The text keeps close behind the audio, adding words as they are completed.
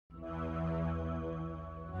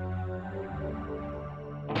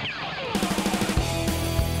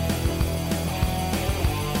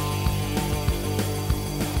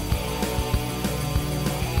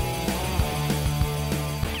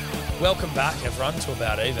Welcome back, everyone, to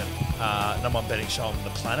About Even. Number one betting show on the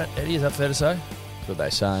planet. Eddie, is that fair to say? That's what they're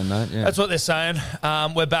saying, mate. Yeah. That's what they're saying.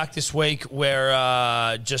 We're back this week.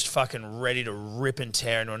 We're just fucking ready to rip and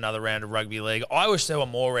tear into another round of rugby league. I wish there were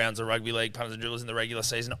more rounds of rugby league, punters and drillers in the regular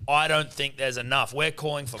season. I don't think there's enough. We're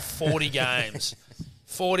calling for 40 games.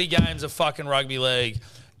 40 games of fucking rugby league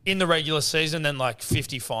in the regular season, then like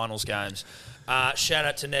 50 finals games. Shout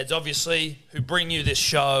out to Neds, obviously, who bring you this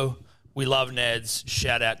show. We love Neds.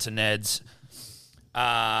 Shout out to Neds.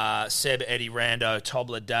 Seb, Eddie, Rando,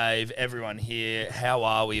 Tobler, Dave, everyone here. How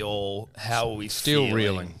are we all? How are we Still feeling?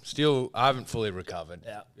 reeling. Still, I haven't fully recovered.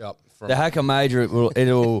 Yeah. Yep. The Hacker Major,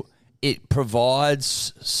 it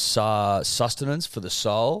provides sustenance for the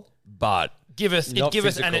soul, but It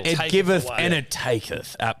giveth and it it taketh giveth away. and it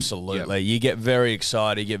taketh. Absolutely. Yep. You get very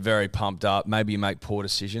excited, you get very pumped up. Maybe you make poor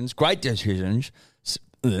decisions. Great decisions.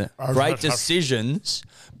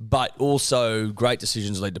 But also great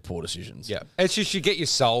decisions lead to poor decisions. Yeah. It's just you get your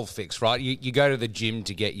soul fixed, right? You go to the gym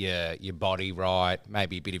to get your body right,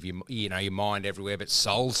 maybe a bit of your mind everywhere, but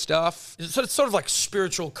soul stuff. It's sort of like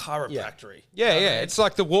spiritual chiropractic. Yeah, yeah. It's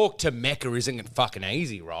like the walk to Mecca isn't fucking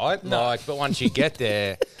easy, right? No. Like, but once you get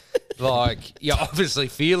there, like you're obviously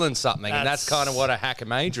feeling something, and that's kind of what a Hacker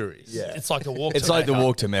Major is. Yeah. It's like the walk It's to like Mecca. the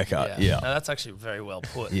walk to Mecca. Yeah. No, that's actually very well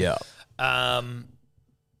put. Yeah.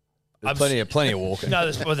 There's plenty of walking.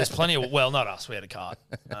 No, there's plenty of... Well, not us. We had a cart.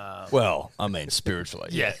 Well, I mean, spiritually.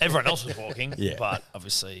 Yeah, everyone else was walking. Yeah. But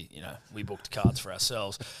obviously, we booked carts for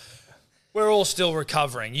ourselves. We're all still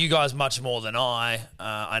recovering. You guys much more than I.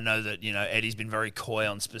 I know that, Eddie's been very coy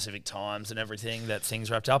on specific times and everything that things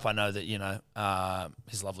wrapped up. I know that,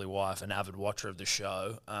 his lovely wife, an avid watcher of the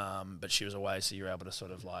show, but she was away, so you're able to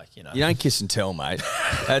sort of You don't kiss and tell, mate.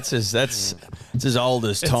 It's as old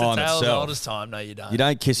as time it's as itself. old as time. No, you don't. You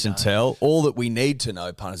don't kiss and tell. All that we need to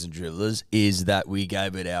know, punters and drillers, is that we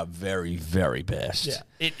gave it our very, very best.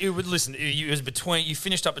 Yeah. It would listen. It was you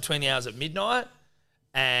finished up between the hours of midnight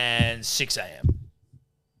and 6 a.m.,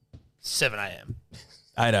 7 a.m.,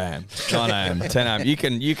 8 a.m., 9 a.m., 10 a.m. You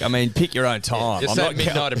can pick your own time. Just at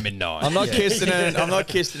midnight and midnight. I'm not kissing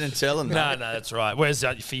and telling. No, that's right. Whereas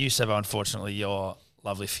for you, Sebo, unfortunately, your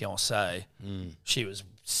lovely fiancée, she was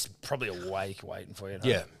probably awake waiting for you. at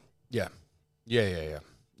home.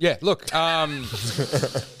 Yeah. Look, I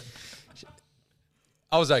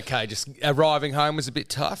was okay. Just arriving home was a bit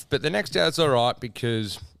tough, but the next day was all right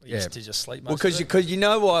because Did you sleep Well, most of it? because you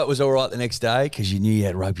know why it was all right the next day? Because you knew you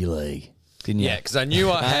had rugby league, didn't you? Yeah, because I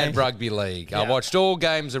knew I had rugby league. I watched all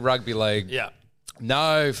games of rugby league. Yeah.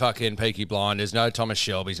 No fucking Peaky Blinders, no Thomas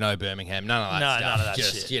Shelby's, no Birmingham, none of that stuff. None of that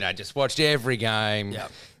just, shit. Just watched every game. Yeah.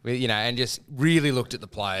 And just really looked at the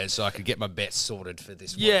players so I could get my bets sorted for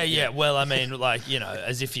this one. Yeah. Well, I mean,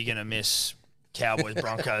 as if you're going to miss Cowboys,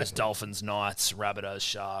 Broncos, Dolphins, Knights, Rabbitohs,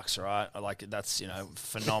 Sharks, right? Like, that's,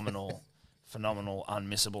 phenomenal,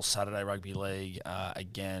 unmissable Saturday rugby league.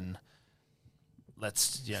 Again,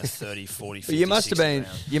 let's, 30, 40, 50, But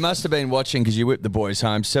you must have been watching because you whipped the boys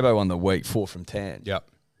home. Sebo won the week 4 from 10. Yep.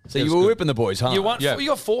 So you were whipping the boys home. You won. Yeah. You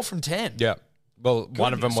got 4 from 10. Yeah. Well,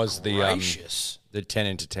 one of them was Gracious. the 10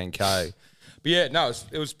 into 10K. But yeah, no,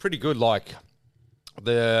 it was pretty good. Like,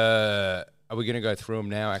 are we going to go through them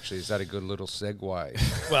now, actually? Is that a good little segue?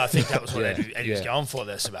 Well, I think that was what Eddie was going for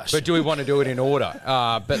there, Sebastian. But do we want to do it in order?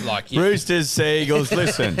 Roosters, Seagulls,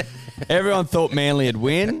 listen. Everyone thought Manly would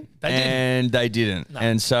win, and they didn't. No.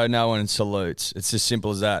 And so no one salutes. It's as simple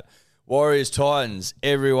as that. Warriors, Titans,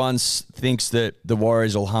 everyone thinks that the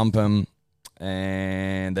Warriors will hump them,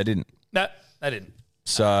 and they didn't. No, they didn't.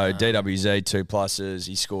 So DWZ, 2 pluses.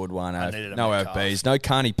 He scored one. needed a No Metcalf. FBs. No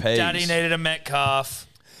Carney Peas. Daddy needed a Metcalf.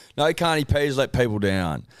 No Carney Peas let people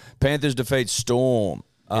down. Panthers defeat Storm.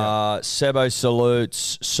 Sebo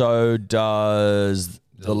salutes. So does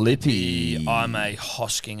the Lippy. I'm a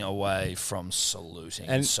hosking away from saluting,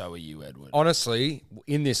 and so are you, Edward. Honestly,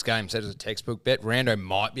 in this game, set as a textbook bet, Rando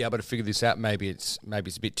might be able to figure this out. Maybe it's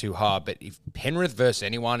a bit too hard, but if Penrith versus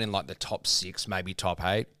anyone in like the top 6, maybe top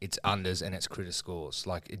 8, it's unders and it's critter scores.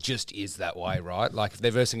 Like, it just is that way, right? Like, if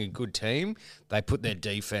they're versing a good team, they put their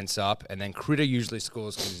defense up, and then critter usually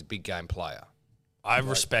scores because he's a big game player. I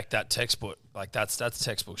respect that textbook. Like, that's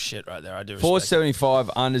textbook shit right there. I do respect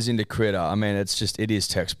 475 unders into critter. I mean, it is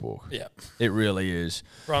textbook. it. Yeah. It really is.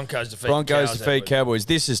 Broncos defeat Cowboys. Cowboys.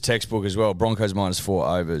 This is textbook as well. Broncos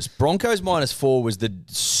 -4 overs. Broncos -4 was the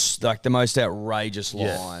most outrageous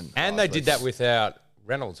line. And they did that without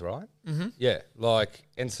Reynolds, right? Mm-hmm. Yeah.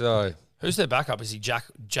 And so... Who's their backup? Is he Jack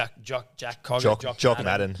Cogger? Jock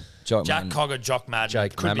Madden. Jack Cogger, Jock Madden.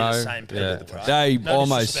 Jake Could be Mamo. the same people. Yeah. Right? They No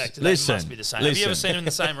almost disrespect. listen. They must be the same. Have you ever seen them in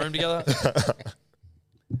the same room together?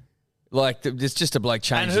 Like, it's just a bloke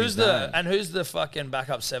changing And his name. who's the fucking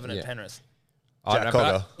backup 7 at Penrith? I don't Jack know,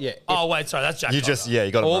 but Cogger. yeah. Oh wait, sorry, that's Jack. You Cogger. just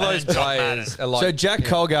you got All to those Jock players are like... So Jack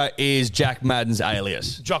Colgar is Jack Madden's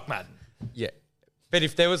alias. Jock Madden. Yeah. But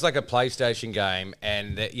if there was like a PlayStation game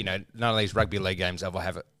and, none of these rugby league games ever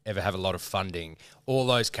have a lot of funding, all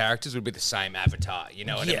those characters would be the same avatar. You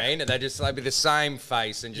know what Yeah. I mean? And they'd just like be the same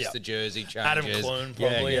face and just Yeah. the jersey changes. Adam Clune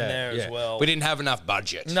probably in there as well. We didn't have enough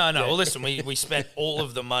budget. No. Well, listen, we spent all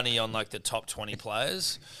of the money on like the top 20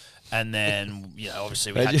 players, and then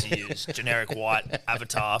obviously we had to use generic white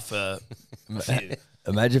avatar for a few.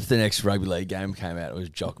 Imagine if the next rugby league game came out, it was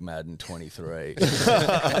Jock Madden 23.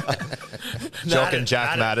 Jock and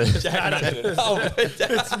Jack Madden.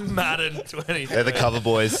 It's Madden 20. They're the cover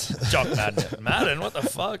boys. Jock Madden. Madden, what the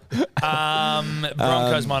fuck?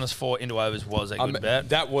 Broncos -4 into overs was a good bet.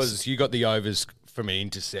 That was, you got the overs from an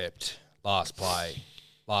intercept last play.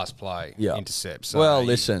 Yeah. Intercept. So Well,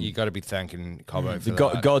 listen. You got to be thanking Cobbo for The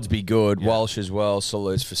that. gods be good. Walsh as well.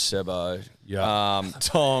 Salutes for Sebo. Yeah.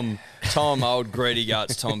 Tom, old greedy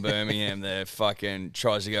guts, Tom Birmingham there fucking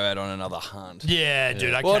tries to go out on another hunt. Yeah,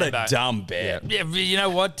 dude, I What came a back. dumb bet. Yeah, you know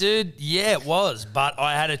what, dude? Yeah, it was. But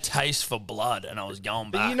I had a taste for blood, and I was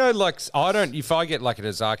going back. But like, if I get like an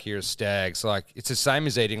Azaki or a Stags, like, it's the same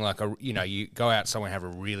as eating like you go out somewhere and have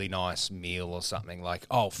a really nice meal or something. Like,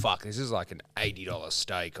 oh, fuck, this is like an $80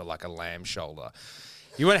 steak or like a lamb shoulder.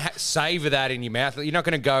 You want to savor that in your mouth. You're not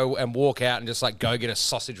going to go and walk out and just like go get a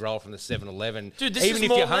sausage roll from the 7-Eleven. Dude, this even is if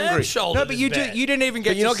more you're hungry. lamb shoulder No, but you than bet. you didn't even get.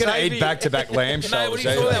 But you're not going to eat back-to-back lamb Mate, shoulders what are you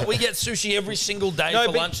talking either. about? We get sushi every single day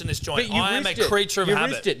for lunch in this joint. But you I am a risked it. creature of you habit.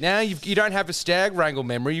 risked it. Now you don't have a stag wrangle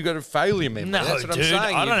memory. You've got a failure memory. No, That's what dude, I'm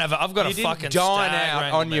saying. I don't have I've got you a didn't fucking dine stag out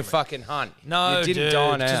wrangle on your memory. fucking hunt. No, you didn't dude,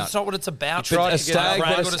 dine 'cause out. it's not what it's about. You tried dude. to get I a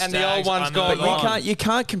wrangled stag, a and the stags, old one's I'm gone moving wrong. on. You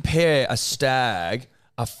can't compare a stag,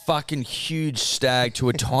 a fucking huge stag, to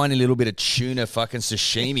a tiny little bit of tuna fucking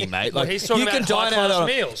sashimi, mate. Well, Like, he's talking you can about dine out high-class on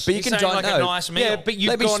meals. but you He's can saying dine like a nice meal. Yeah, but you've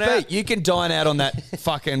Let me gone speak. out. You can dine out on that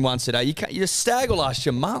fucking once a day. You can't. Your stag will last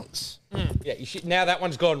you months. Yeah, now that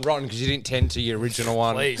one's gone rotten because you didn't tend to your original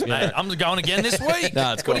one. Please, mate. I'm going again this week.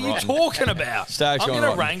 No, it's What gone are you rotten. talking about? Stag's I'm gone going to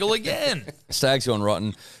rotten. wrangle again. Stag's gone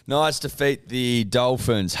rotten. Knights defeat the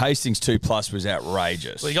Dolphins. Hastings 2+ was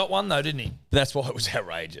outrageous. Well, he got one though, didn't he? That's why it was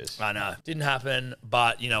outrageous. I know. Didn't happen,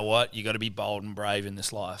 but you know what? You got to be bold and brave in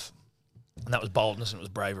this life. And that was boldness and it was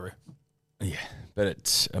bravery. Yeah, but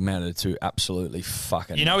it amounted to absolutely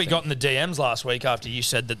fucking. You know, he nothing. got in the DMs last week after you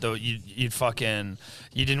said that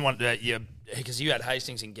you didn't want that because you had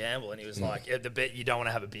Hastings and Gamble, and he was like, yeah, the bet you don't want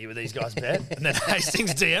to have a beer with these guys, bet. And then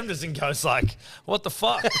Hastings DM'd us and goes like, what the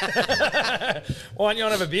fuck? Why don't you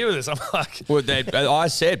want to have a beer with us? I'm like, Well, I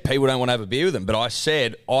said people don't want to have a beer with them, but I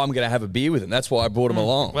said I'm going to have a beer with them. That's why I brought them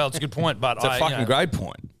along. well, it's a good point, but it's a fucking great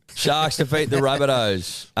point. Sharks defeat the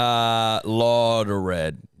Rabbitohs. Lot of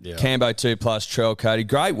red. Yeah. Cambo 2+, Trell Cody.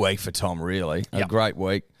 Great week for Tom, really. A Yep. great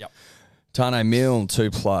week. Yep. Tane Milne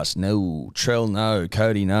 2+. No. Trell no.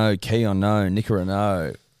 Cody no. Keon no. Nickera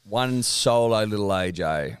no. One solo little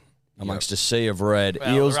AJ amongst a sea of red.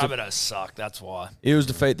 Well, Eels, the Rabbitohs suck, that's why. Eels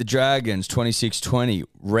defeat the Dragons 26-20.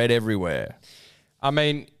 Red everywhere. I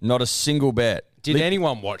mean, Not a single bet. did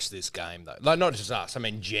anyone watch this game though? Like, not just us. I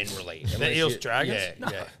mean, generally. Unless Eels you- Dragons?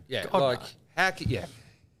 Yeah. God, Like, no. how could, yeah.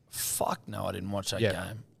 Fuck no, I didn't watch that Yeah.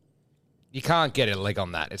 game. You can't get a leg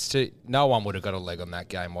on that. No one would have got a leg on that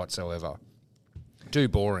game whatsoever. Too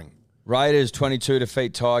boring, Raiders 22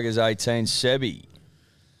 defeat Tigers 18. Sebi.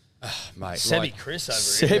 mate. Sebi Like, Chris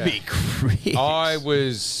over here. Sebi Chris. I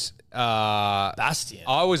was Bastian.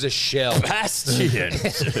 I was a shell Bastion.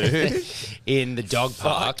 in the dog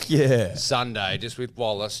park. yeah. Sunday, just with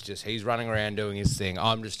Wallace, he's running around doing his thing.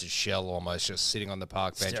 I'm just a shell almost, just sitting on the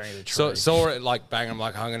park bench. Staring at the So, tree. saw it like bang. I'm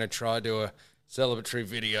like, I'm gonna try to do a celebratory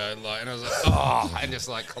video, like, and I was like, oh, and just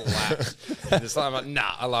like collapsed. And just like, I'm like,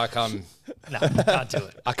 nah, No, can't do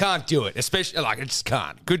it. I can't do it, especially like I just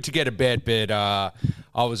can't. Good to get a bed, but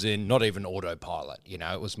I was in not even autopilot. You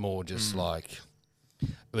know, it was more just like.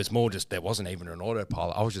 It was more just there wasn't even an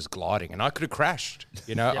autopilot. I was just gliding, and I could have crashed.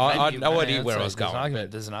 You know, I had no idea where I was going.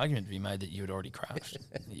 There's an argument to be made that you had already crashed.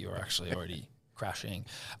 That you were actually already crashing.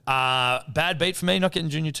 Bad beat for me, not getting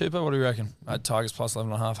Junior Tupa. What do you reckon? Tigers plus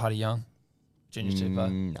 11.5, Huddy Young. Junior Tupa.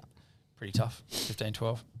 No. Pretty tough.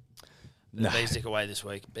 15-12. No. Bees dick away this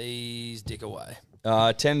week. Bees dick away.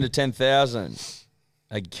 10 to 10,000.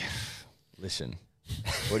 Listen,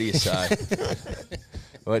 what do you say?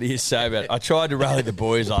 What do you say about it? I tried to rally the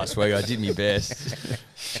boys last week. I did my best.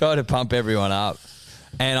 Tried to pump everyone up.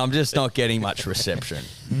 And I'm just not getting much reception.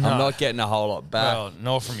 I'm not getting a whole lot back. Well,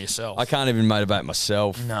 nor from yourself. I can't even motivate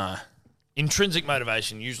myself. No. intrinsic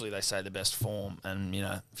motivation, usually they say the best form. And,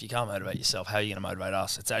 if you can't motivate yourself, how are you going to motivate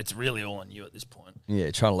us? It's really all on you at this point.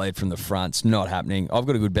 Yeah, trying to lead from the front's not happening. I've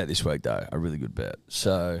got a good bet this week, though. A really good bet.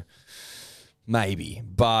 So, maybe.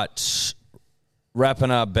 But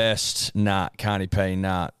wrapping up best, Carney P,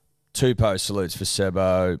 2 post salutes for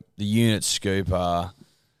Sebo. The unit scooper,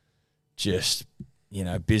 just,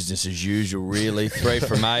 business as usual, really. 3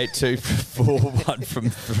 from 8, 2 from 4, 1 from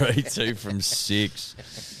 3, 2 from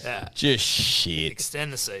 6. Yeah. Just shit.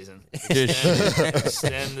 Extend the season.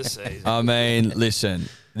 Extend the season. I mean, listen,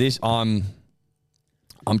 I'm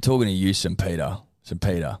talking to you, St. Peter.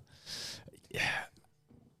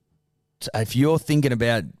 If you're thinking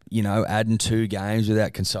about, adding 2 games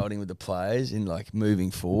without consulting with the players in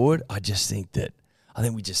moving forward, I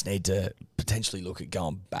think we just need to potentially look at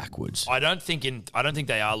going backwards. I don't think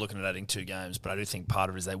they are looking at adding 2 games, but I do think part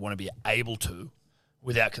of it is they want to be able to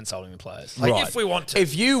without consulting the players. Right. If we want to.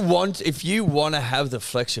 If you want to have the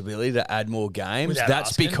flexibility to add more games, Without that's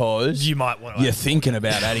asking, because you might want to you're thinking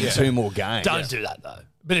about adding 2 more games. Don't do that, though.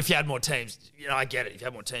 But if you had more teams, I get it. If you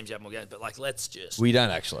have more teams, you have more games. But, let's just... We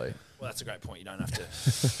don't actually. Well, that's a great point. You don't have to...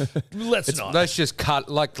 Let's not. Let's just cut...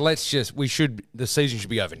 The season should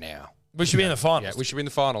be over now. We should be in the finals. Yeah, we should be in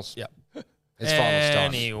the finals. Yeah. It's finals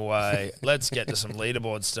time. Anyway, let's get to some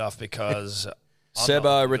leaderboard stuff because...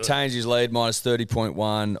 Sebo retains his lead minus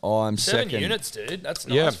 30.1. I'm 7 second. units, dude. That's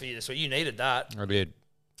nice for you. So you needed that. I did.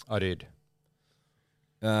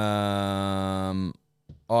 I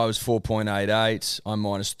was 4.88. I'm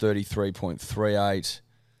minus 33.38.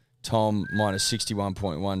 Tom minus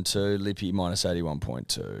 61.12. Lippy minus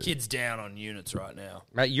 81.2. Kids down on units right now.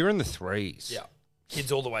 Mate, you're in the 3s. Yeah.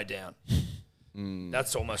 Kids all the way down.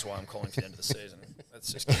 That's almost why I'm calling for the end of the season.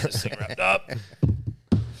 Let's just get this thing wrapped up.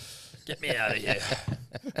 Get me out of here.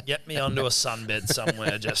 Get me onto a sunbed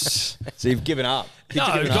somewhere. Just So you've given up.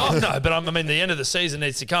 no, but the end of the season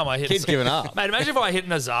needs to come. Kids giving up. Mate, imagine if I hit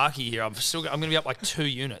Nazaki here. I'm going to be up 2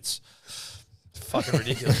 units. Fucking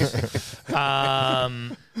ridiculous.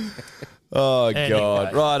 Oh, Anyway.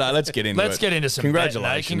 God. Right, let's get into it. Let's get into some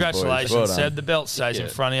Congratulations, Congratulations, boys. Well done. Seb. The belt stays in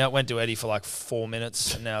front of you. It went to Eddie for 4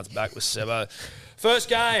 minutes, and now it's back with Sebo. First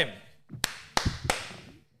game.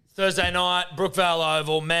 Thursday night, Brookvale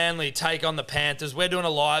Oval, Manly take on the Panthers. We're doing a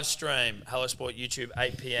live stream. Hello Sport YouTube,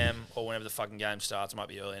 8 p.m. or whenever the fucking game starts. It might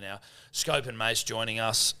be earlier now. Scope and Mace joining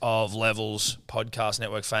us of Levels Podcast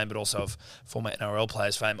Network fame, but also of former NRL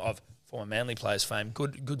players fame, of former Manly players fame.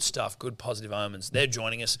 Good stuff, good positive omens. They're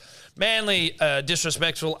joining us. Manly,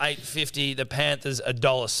 disrespectful, $8.50. The Panthers,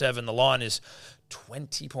 $1.07. The line is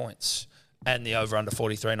 20 points. And the over-under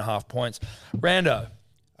 43.5 points. Rando.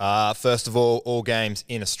 First of all games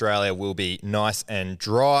in Australia will be nice and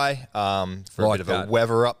dry for a bit of a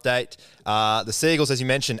weather update. The Seagulls, as you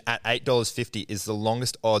mentioned, at $8.50 is the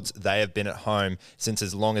longest odds they have been at home since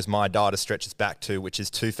as long as my data stretches back to, which is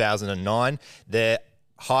 2009. Their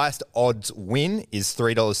highest odds win is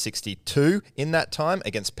 $3.62 in that time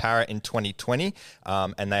against Parra in 2020,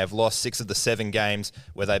 and they have lost 6 of the 7 games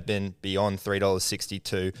where they've been beyond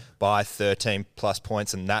 $3.62 by 13 plus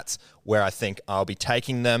points, and that's where I think I'll be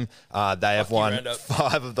taking them. They have won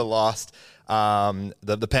 5 of the last.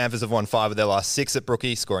 The Panthers have won 5 of their last 6 at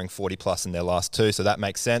Brookie, scoring 40 plus in their last 2, so that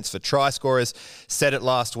makes sense. For try scorers, said it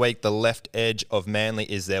last week, the left edge of Manly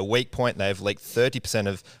is their weak point. They've leaked 30%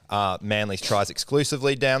 of Manly's tries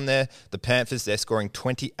exclusively down there. The Panthers, they're scoring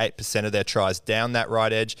 28% of their tries down that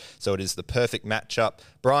right edge, so it is the perfect matchup.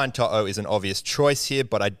 Brian To'o is an obvious choice here,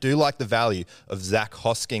 but I do like the value of Zach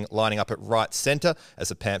Hosking lining up at right centre, as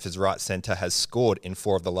the Panthers' right centre has scored in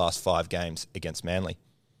 4 of the last 5 games against Manly.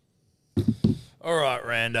 All right,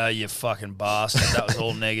 Rando, you fucking bastard. That was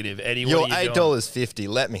all negative. Eddie, You're what are you doing? $8.50.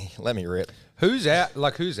 Let me rip. Who's out?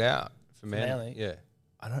 Who's out for Manly? Yeah.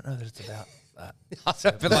 I don't know that it's about that.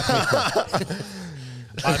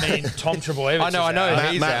 I I mean, Tom Trebojevic. I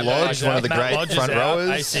know. Matt Lodge, one of the great front rowers.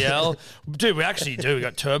 ACL. Dude, we actually do. We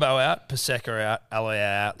got Turbo out, Paseka out, Alloy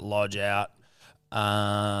out, Lodge out. Jeff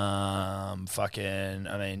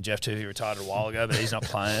Tuvey retired a while ago, but he's not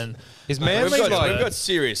playing. Is Manly We've got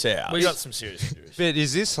serious out. We got some serious. But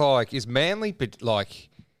is this is Manly,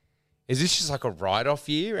 is this just a write-off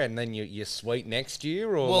year and then you're sweet next year?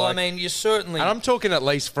 Or Well, you certainly. And I'm talking at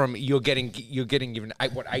least from you're getting given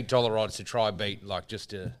 $8 odds to try beat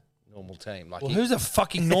just a normal team. Well, who's a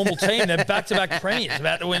fucking normal team? They're back-to-back premiers,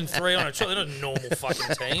 about to win 3 on a trot. They're not a normal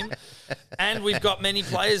fucking team. And we've got many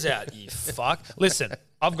players out, you fuck. Listen,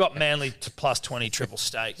 I've got Manly to plus 20 triple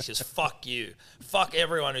stakes because fuck you. Fuck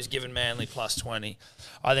everyone who's given Manly plus 20.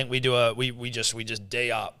 I think we do we just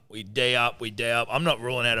D up. We D up. I'm not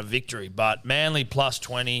ruling out a victory, but Manly plus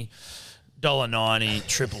 20, $1.90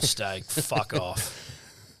 triple steak. Fuck off,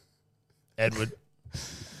 Edward.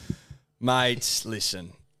 Mates,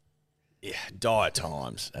 listen. Yeah, dire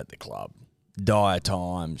times at the club. Dire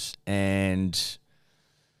times, and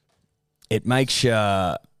it makes you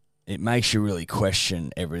really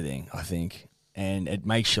question everything, I think. And it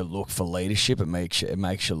makes you look for leadership. It makes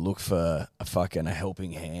you look for a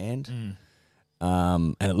helping hand.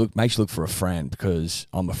 And it makes you look for a friend, because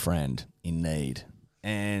I'm a friend in need.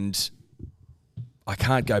 And I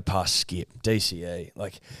can't go past Skip, DCE.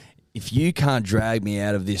 Like, if you can't drag me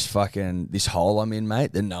out of this hole I'm in,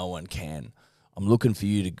 mate, then no one can. I'm looking for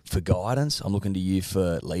you for guidance. I'm looking to you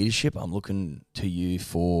for leadership. I'm looking to you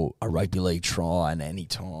for a rugby league try at any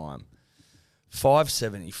time.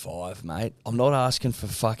 575, mate. I'm not asking for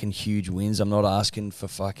fucking huge wins. I'm not asking for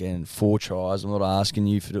fucking 4 tries. I'm not asking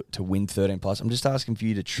you to win 13 plus. I'm just asking for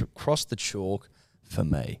you to cross the chalk for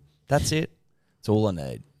me. That's it. That's all I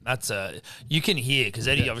need. You can hear, because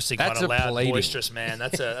Eddie obviously quite a loud, boisterous man.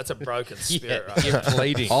 That's a broken spirit. Right? You're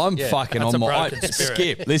pleading. I'm fucking That's on a my broken spirit.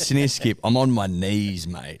 Skip. Listen here, Skip. I'm on my knees,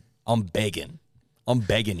 mate. I'm begging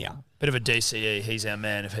you. Bit of a DCE. He's our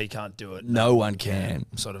man. If he can't do it, No one can.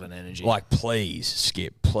 sort of an energy. Like, please,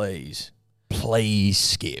 Skip. Please,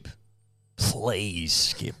 Skip. Please,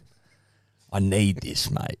 Skip. I need this,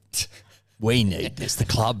 mate. We need this. The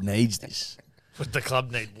club needs this. Would the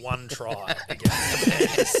club need one try against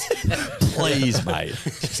the Bears? Please, mate.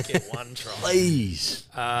 Just get one try. Please.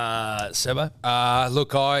 Sebo?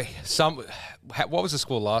 Look, what was the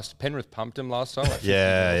score last? Penrith pumped him last time.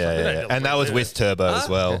 Yeah. And that was with Turbo as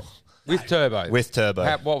well. With Turbo. With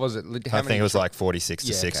Turbo. What was it? I think it was like 46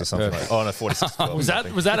 to 6 or something. perfect. Oh, no, 46 to 12.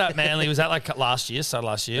 Was that at Manly? Was that like last year? Started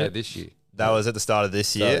last year? Yeah, this year. That was at the start of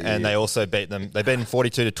this year, and they also beat them. They beat them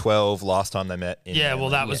 42 to 12 last time they met. Yeah, well,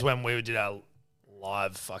 that was when we did our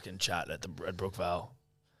live fucking chat at Brookvale.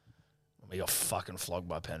 We got fucking flogged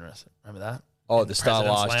by Penrith. Remember that? Oh, the start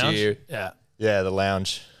President's last Lounge? year. Yeah. Yeah, the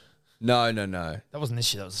lounge. No. That wasn't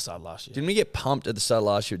this year. That was the start of last year. Didn't we get pumped at the start of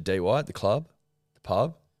last year at DY at the club? The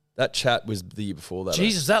pub? That chat was the year before that.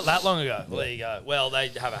 Jesus, that long ago? Well, there you go. Well, they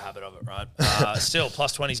have a habit of it, right? Still,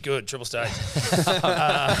 plus 20's good. Triple stage.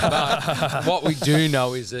 What we do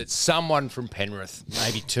know is that someone from Penrith,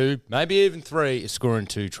 maybe 2, maybe even 3, is scoring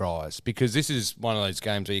 2 tries, because this is one of those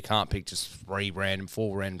games where you can't pick just 4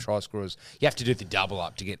 random try scorers. You have to do the double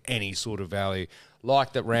up to get any sort of value.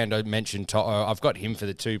 Like that Rando mentioned, I've got him for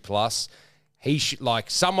the 2+. He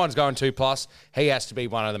someone's going 2+. He has to be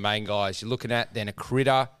one of the main guys you're looking at. Then a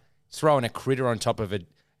critter. Throwing a critter on top of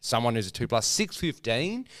someone who's a 2+,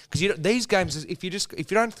 6.15. Because these games, if you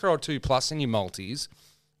don't throw a 2+ in your multis,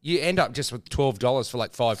 you end up just with $12 for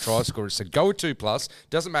like 5 try scorers. So go with 2+.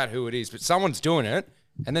 Doesn't matter who it is, but someone's doing it,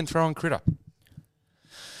 and then throw in critter.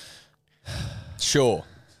 Sure.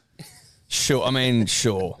 Sure.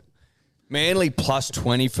 Manly plus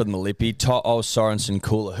 20 for the Lippy. Sorensen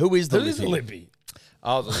Cooler. Who is the Lippy?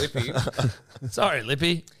 Oh, the Lippy. Sorry,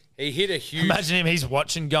 Lippy. He hit a huge... Imagine him, he's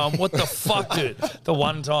watching going, what the fuck, dude? The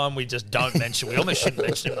one time we just don't mention, we almost shouldn't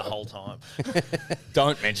mention him the whole time.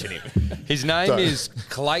 Don't mention him. His name is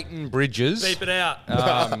Clayton Bridges. Beep it out.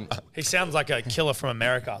 He sounds like a killer from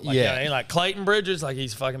America. Like, you know what I mean? Like Clayton Bridges, like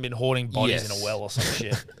he's fucking been hoarding bodies in a well or some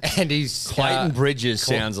shit. And he's... Clayton Bridges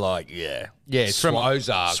sounds like, Yeah, it's from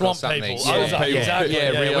Ozark Swamp or something. people. Yeah. Ozark, exactly.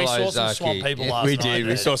 Yeah, real we saw some Ozarky. swamp people last we night. did.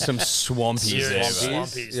 We saw some swampies there.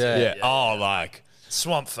 Swampies. Yeah. Oh, like...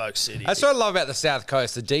 Swamp folk city. That's what I love about the South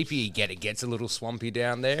Coast. The deeper you get, it gets a little swampy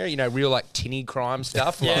down there. You know, real like tinny crime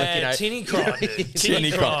stuff. Yeah, like, you know, tinny crime, dude. Tinny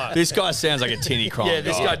crime. This guy sounds like a tinny crime. Yeah,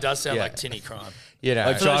 this guy guy does sound like tinny crime. You know,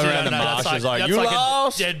 Like For those driving who around don't the know, marsh that's is like, that's you like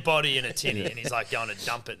lost. a dead body in a tinny, and he's like going to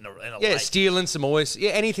dump it in a yeah, lake. stealing some oyster.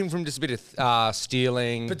 Yeah, anything from just a bit of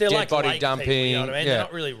stealing, But they're dead like body lake dumping. people, you know what I mean? Yeah. They're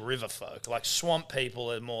not really river folk. Like swamp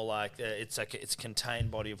people are more like it's a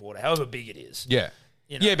contained body of water, however big it is. Yeah.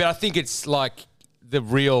 You know. Yeah, but I think it's like the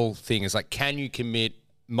real thing is like, can you commit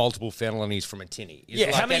multiple felonies from a tinny? It's Yeah,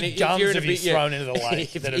 like, how many if guns you're in a have you big- thrown into the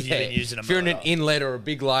lake that have you been using a If you're in an motor? inlet or a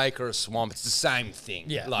big lake or a swamp, it's the same thing.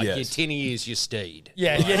 Yeah. Like Yes. your tinny is your steed.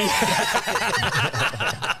 Yeah.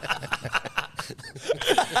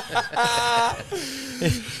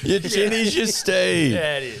 Your tinny's your Steve.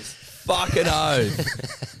 Yeah, it is. Fucking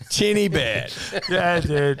oath. Tinny bad. Yeah,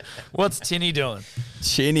 dude. What's Tinny doing?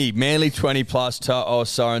 Tinny, Manly 20 plus,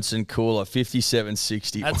 Sorensen Cooler,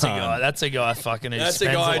 57.61. That's a guy fucking who That's a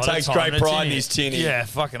spends guy who lot of takes time great a pride in his tinny. Yeah,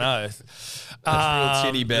 fucking oath. That's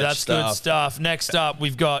real tinny bet That's stuff. good stuff. Next up,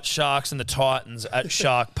 we've got Sharks and the Titans at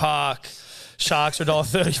Shark Park. Sharks are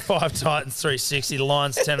 $1.35, Titans 360. The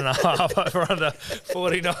line's 10.5 over under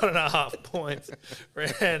 49.5 points.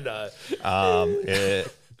 Rando.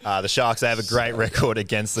 The Sharks, they have a great record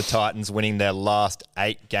against the Titans, winning their last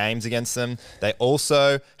 8 games against them. They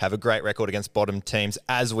also have a great record against bottom teams,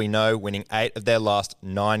 as we know, winning 8 of their last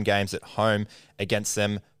 9 games at home against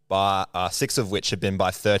them, by 6 of which have been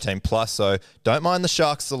by 13 plus. So don't mind the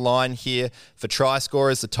Sharks, the line here. For try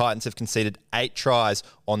scorers, the Titans have conceded 8 tries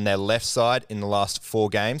on their left side in the last 4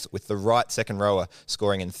 games, with the right second rower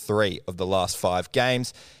scoring in 3 of the last 5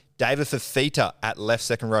 games. David Fafita at left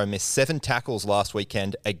second row missed 7 tackles last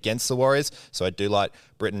weekend against the Warriors, so I do like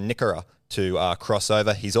Britton Nickera to cross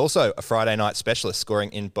over. He's also a Friday night specialist,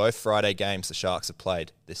 scoring in both Friday games the Sharks have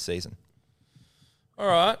played this season. All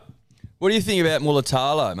right. What do you think about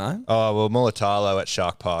Mulatalo, mate? Oh, well, Mulatalo at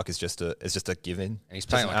Shark Park is just a given. And he's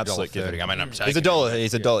paying like $1.30. I mean, I'm He's $1.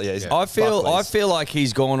 He's $1. Yeah. I feel like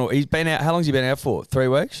he's gone. He's been out. How long's he been out for? 3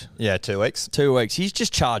 weeks. Yeah, 2 weeks. 2 weeks. He's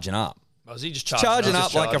just charging up. Was he just Charging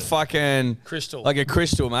up like a fucking crystal, like a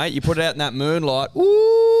crystal, mate. You put it out in that moonlight.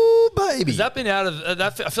 Ooh, baby. Has that been out of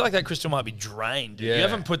that? I feel like that crystal might be drained. Dude. Yeah. You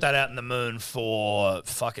haven't put that out in the moon for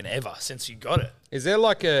fucking ever since you got it. Is there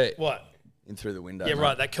like a... What? in through the window? Yeah, mate.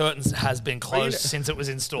 right. That curtain has been closed since it was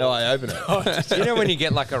installed. No, I open it. You know when you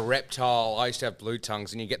get like a reptile, I used to have blue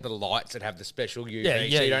tongues, and you get the lights that have the special UV,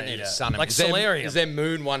 so you don't need to sun them. Like Is there- solarium. Is there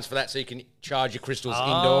moon ones for that so you can charge your crystals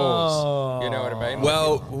indoors? You know what I mean?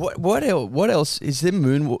 Well, what else? Is there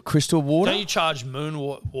crystal water? Don't you charge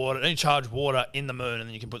water? Don't you charge water in the moon, and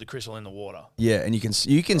then you can put the crystal in the water? Yeah, and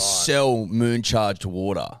you can sell moon charged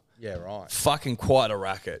water. yeah, right. Fucking quite a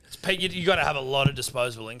racket. Pete, you got to have a lot of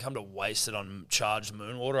disposable income to waste it on charged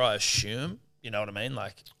moon water, I assume. You know what I mean?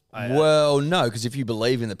 Like, Well, no, because if you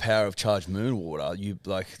believe in the power of charged moon water, you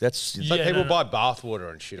like that's. It's like Yeah, people no. buy bath water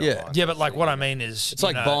and shit Yeah. online. yeah, but like what I mean is, It's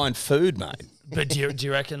like buying food, mate. But do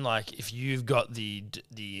you reckon like if you've got the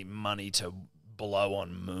money to blow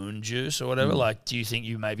on moon juice or whatever, like do you think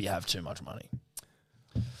you maybe have too much money?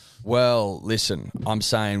 Well, listen, I'm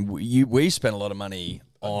saying we spent a lot of money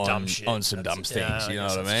Dumb shit. on some dumb things. You know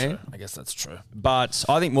what I mean? I guess that's true. But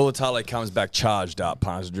I think Mulatalo comes back charged up,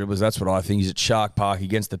 punters and dribblers. That's what I think. He's at Shark Park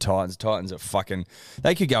against the Titans. Titans are fucking.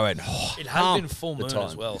 They could go out. It has been full moon time.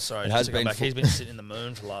 as well. Sorry, It just has to come been back. full- He's been sitting in the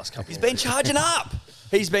moon for the last couple. He's been charging up.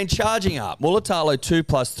 He's been charging up. Mulatalo 2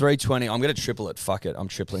 plus 320. I'm going to triple it. Fuck it. I'm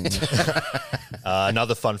tripling it.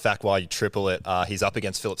 Another fun fact while you triple it, he's up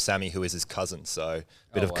against Philip Sammy, who is his cousin. So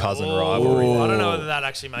bit of cousin rivalry. I don't know whether that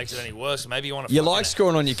actually makes it any worse. Maybe you want to. You like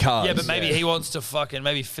scoring on your cards. Yeah, but maybe he wants to fucking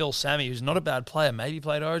maybe Phil Sammy, who's not a bad player, maybe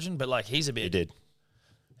played Origin, but like he's a bit. He did.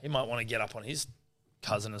 He might want to get up on his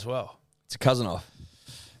cousin as well. It's a cousin off.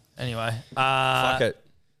 Anyway, Fuck it.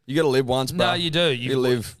 You got to live once, bro. No, you do. You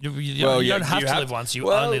live. You Well, don't you have to have- live once. You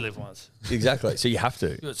well- only live once. Exactly. So you have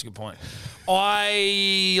to. That's a good point.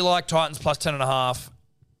 I like Titans plus 10.5.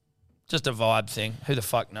 Just a vibe thing. Who the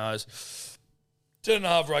fuck knows?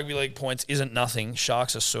 10.5 rugby league points isn't nothing.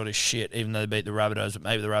 Sharks are sort of shit, even though they beat the Rabbitohs, but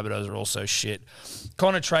maybe the Rabbitohs are also shit.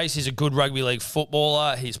 Connor Tracy's a good rugby league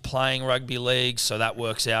footballer. He's playing rugby league, so that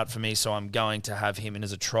works out for me. So I'm going to have him in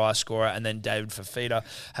as a try scorer. And then David Fafita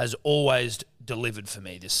has always delivered for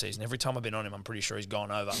me this season. Every time I've been on him, I'm pretty sure he's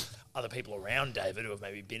gone over. Other people around David who have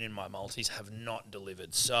maybe been in my multis have not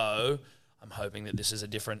delivered. So I'm hoping that this is a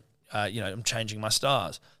different, I'm changing my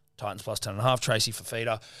stars. Titans plus 10.5. Tracy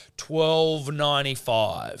Fafita,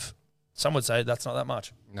 $12.95. Some would say that's not that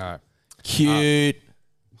much. No. Cute.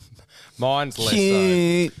 Mine's less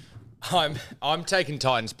Cute. though. I'm taking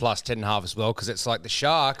Titans plus 10.5 as well because it's like the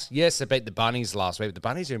Sharks. Yes, they beat the Bunnies last week, but the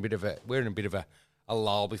Bunnies are we're in a bit of a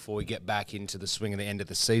lull before we get back into the swing of the end of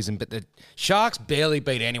the season. But the Sharks barely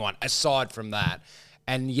beat anyone aside from that.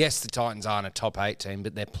 And yes, the Titans aren't a top 8 team,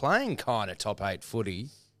 but they're playing kind of top 8 footy,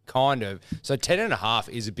 kind of. So 10.5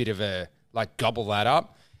 is a bit of a like gobble that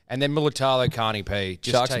up. And then Mulatalo, Carney P.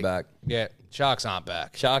 Sharks are back. Yeah, Sharks aren't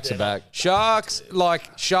back. Sharks are back. Sharks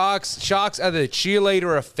are the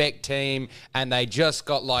cheerleader effect team, and they just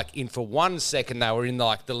got like in for 1 second. They were in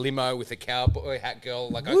like the limo with the cowboy hat girl,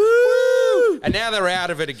 like woo! And now they're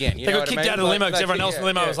out of it again. You They know got what I kicked mean? out of the limo because Like, everyone else in the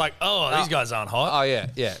limo yeah. was like, oh, these guys aren't hot. Oh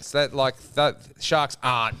yeah. So that Sharks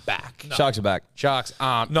aren't back. Sharks are back. Sharks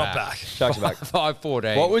aren't Not back. back. Sharks are back.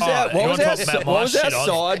 5-14. What was our Oh, you wanna talk about what my was our shit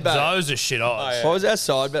odds? side bet? Those are shit odds. What was our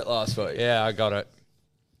side bet last week? Yeah, I got it.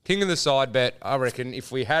 King of the side bet. I reckon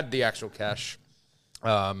if we had the actual cash.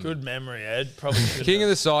 Good memory, Ed. Probably should King of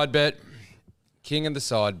the side bet.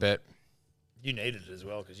 You needed it as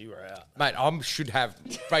well because you were out. Mate, I should have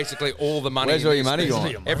basically all the money. Where's in all your this money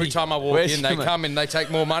business. gone? Every time I walk Where's in, they your come and they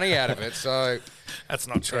take more money out of it. So That's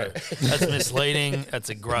not true. That's misleading.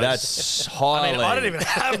 That's a gross. That's I highly. mean, I don't even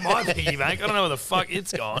have my piggy bank. I don't know where the fuck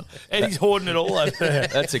it's gone. Eddie's hoarding it all over there.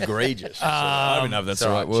 That's egregious. I don't even know if that's the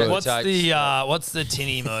right word. What's the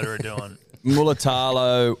tinny murderer doing?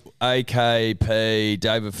 Mulatalo, AKP,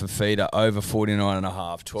 David Fafita, over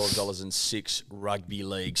 49.5, $12.06 rugby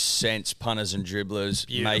league cents, punters and dribblers.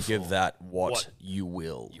 Beautiful. Make of that what you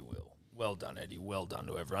will. You will. Well done, Eddie. Well done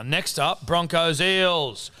to everyone. Next up, Broncos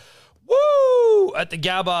Eels. Woo! At the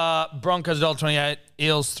Gabba, Broncos $1.28,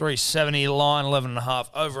 Eels $3.70, line 11.5,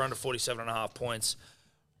 over under 47.5 points.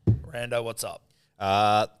 Rando, what's up?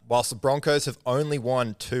 Whilst the Broncos have only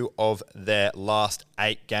won 2 of their last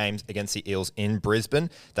 8 games against the Eels in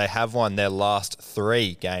Brisbane, they have won their last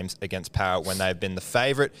 3 games against Para when they've been the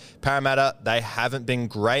favourite. Parramatta, they haven't been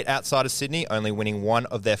great outside of Sydney, only winning 1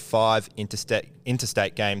 of their 5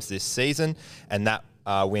 interstate games this season, and that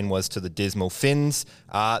win was to the dismal Finns.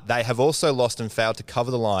 They have also lost and failed to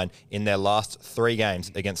cover the line in their last 3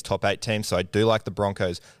 games against top 8 teams, so I do like the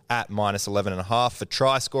Broncos at minus 11.5 for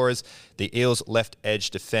try scorers. The Eels' left edge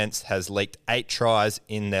defence has leaked 8 tries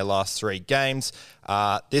in their last 3 games.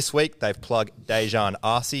 This week, they've plugged Dejan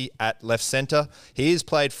Arce at left centre. He has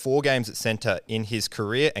played 4 games at centre in his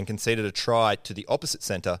career and conceded a try to the opposite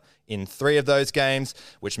centre in 3 of those games,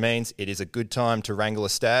 which means it is a good time to wrangle a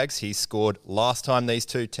Stags. He scored last time these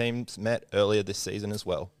 2 teams met earlier this season as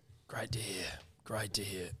well. Great to hear. Great to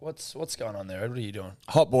hear. What's going on there, Ed? What are you doing?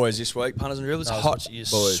 Hot boys this week, punters and dribblers. Hot You're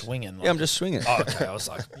boys. swinging. Like, Yeah, I'm just swinging. Oh, okay. I was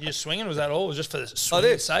like, you're swinging? Was that all? Was it just for the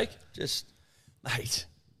swinging's sake? Just, mate,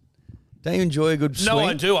 don't you enjoy a good swing? No,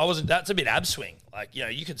 I do. I wasn't. That's a bit ab swing. Like, you know,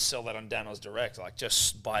 you could sell that on Dano's Direct, like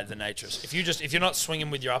just by the nature. If you're not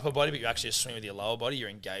swinging with your upper body, but you actually just swing with your lower body, you're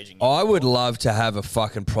engaging. I would love to have a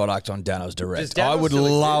fucking product on Dano's Direct. Does Dano's I would still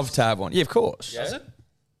love exist? to have one. Yeah, of course. Does it?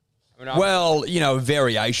 I mean, Well, you know, a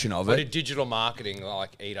variation of what it. did digital marketing like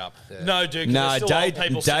eat up? No, dude. 'cause No, there's still old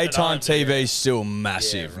people sitting at daytime home. TV is still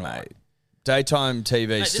massive, Yeah, right. mate. Daytime TV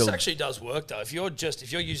Mate, is this still. actually does work though. If you're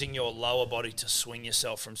using your lower body to swing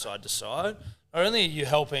yourself from side to side, not only are you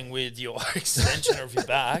helping with your extension of your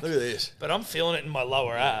back, Look at this. but I'm feeling it in my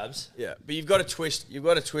lower abs. Yeah, but you've got to twist. You've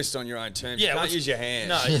got to twist on your own terms. Yeah, you can't use your hands.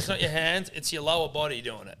 No, it's not your hands. It's your lower body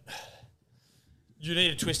doing it. You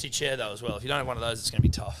need a twisty chair though as well. If you don't have one of those, it's going to be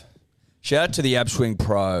tough. Shout out to the Abswing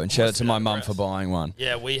Pro and shout out What's to the my other mum breath? for buying one.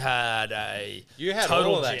 Yeah, we had a You had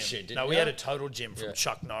total all of that gym. shit, didn't No, we you? had a total gym from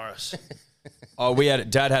Chuck Norris. Oh,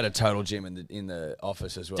 Dad had a total gym in the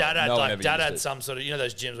office as well. Dad had No one ever Dad used had it. some sort of, you know,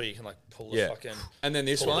 those gyms where you can like pull the Yeah, fucking and then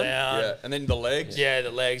this pull one, down. yeah, and then the legs. Yeah, the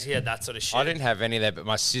legs. He had that sort of shit. I didn't have any of that, but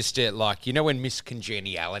my sister, like, you know when Miss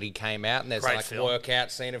Congeniality came out and there's Great like film.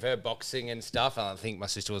 workout scene of her boxing and stuff, and I think my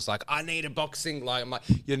sister was like, I need a boxing, like, I'm like,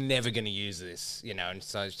 you're never going to use this, you know, and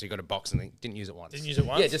so she got a boxing thing, didn't use it once. Didn't use it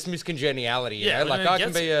once? Yeah, just Miss Congeniality, you Yeah, know, but like it I can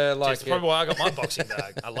gets be it. a, like, That's probably why I got my boxing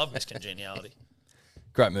bag. I love Miss Congeniality.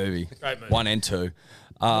 Great movie. Great movie. 1 and 2.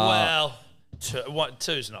 Well,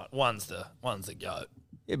 two's not. One's the goat.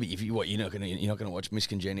 Yeah, but if you're not gonna watch Miss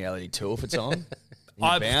Congeniality 2 if it's on. To be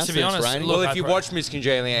and it's honest, raining? look, well, I if you pro- watch Miss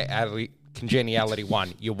Congeniality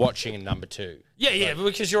 1, you're watching number 2. yeah,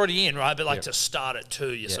 because you're already in, right? But like to start at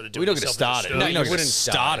 2, you sort of do We're not going to yourself start it. a No, disservice. you're not going to wouldn't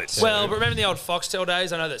start it. Well, but remember the old Foxtel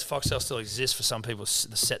days? I know that Foxtel still exists for some people,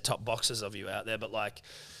 the set-top boxes of you out there, but like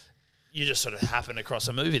you just sort of happen across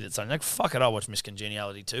a movie that's on. Like, fuck it, I'll watch Miss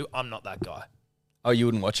Congeniality too. I'm not that guy. Oh, you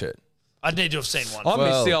wouldn't watch it? I'd need to have seen one. I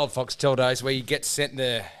miss Well- the old Foxtel days where you get sent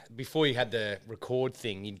before you had the record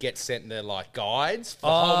thing, you'd get sent the like guides for the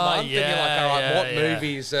whole month, and you're like, all right, what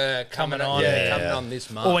movies are coming on? Coming on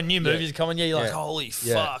this month. Or when new movies are coming, you're like, Yeah. holy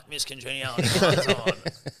Yeah. fuck, Miss Congeniality. It's on.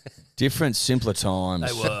 Different, simpler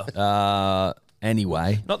times. They were.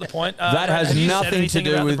 Anyway. Not the point. That has have you said nothing to anything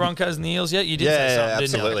do about with- the Broncos and the Eels yet? You did say Yeah, something,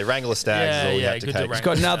 didn't absolutely. you? Wrangle a Stags is all we Yeah, have to good to cake.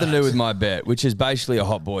 wrangle. It's got nothing to do with my bet, which is basically a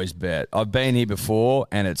Hot Boys bet. I've been here before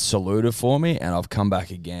and it's saluted for me and I've come back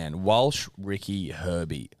again. Walsh, Ricky,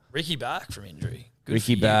 Herbie. Ricky back from injury. Good Ricky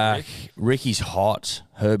for you, back. Rick. Ricky's hot.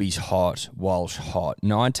 Herbie's hot. Walsh hot.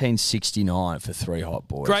 1969 for 3 Hot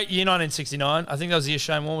Boys. Great year, 1969. I think that was the year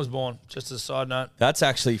Shane Warne was born, just as a side note. That's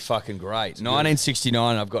actually fucking great.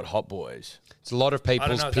 1969, I've got Hot Boys. It's a lot of I don't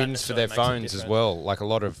people's know if that pins for their necessarily makes it phones as different. well. Like a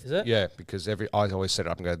lot of Is it? yeah, because I always set it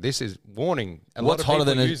up and go, this is warning. A What's lot of hotter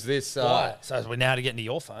people than a- use this. Why? So we're now to get into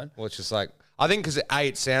your phone. Well, it's just like I think because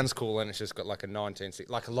it sounds cool and it's just got like a 1960.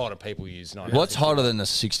 Like a lot of people use 1960. What's hotter than the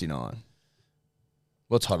 69?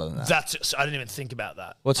 What's hotter than that? That's. I didn't even think about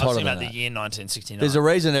that. What's I was hotter thinking than about that? the year 1969. There's a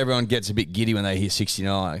reason everyone gets a bit giddy when they hear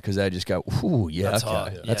 69 because they just go, ooh, yeah, That's okay.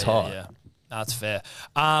 hot. That's Yeah, hot. yeah. That's fair.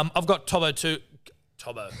 I've got Cobbo 2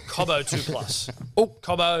 Plus.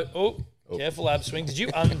 Cobbo. Oh, careful ab swing. Did you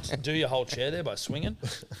undo your whole chair there by swinging?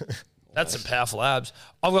 That's some powerful abs.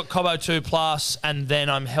 I've got Cobbo 2 Plus, and then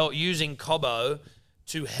I'm using Cobbo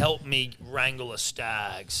to help me wrangle a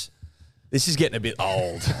Stags. This is getting a bit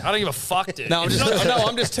old. I don't give a fuck, dude. I'm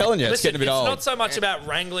just telling you, it's getting a bit old. It's not so much about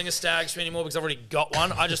wrangling a Stags anymore because I've already got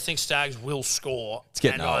one. I just think Stags will score. It's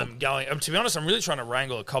getting old. I'm going. To be honest, I'm really trying to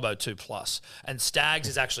wrangle a Cobbo 2 Plus, and Stags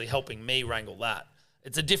is actually helping me wrangle that.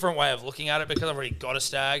 It's a different way of looking at it because I've already got a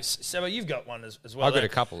Stags. Sebo, you've got one as well. I've got a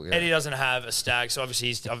couple, yeah. Eddie doesn't have a Stag, so obviously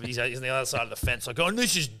he's on the other side of the fence. Like, oh,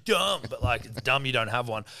 this is dumb. But, like, it's dumb you don't have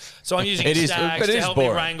one. So I'm using Stags to help me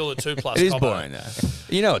wrangle a 2 Plus. It is boring, though.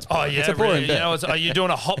 You know it's boring. Oh, yeah, it's a boring bet. You know, you're doing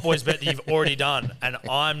a Hot Boys bet that you've already done, and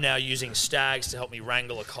I'm now using Stags to help me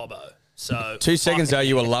wrangle a Cobbo. So 2 seconds ago,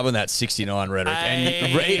 you were loving that 69 rhetoric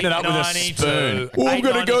and you're eating it up with a spoon. Oh, I'm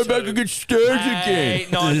going to go back and get Stags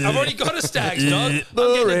again. I've already got a Stags, dog.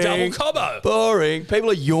 I'm getting a double Cobbo. Boring.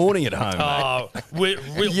 People are yawning at home, mate. Will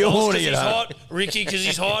because he's hot, Ricky because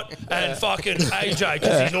he's hot, and fucking AJ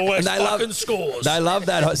because he's always fucking scores. They love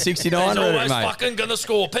that 69 he's rhetoric, always mate. fucking going to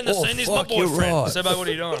score. Pendleton is my boyfriend. Right. Sebo, what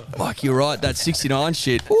are you doing? Fuck, you're right. That 69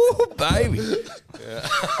 shit. Ooh, baby.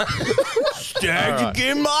 Stags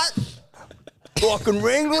again, mate. Fucking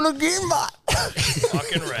wrangling again, mate.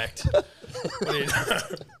 Fucking wrecked. What are you doing?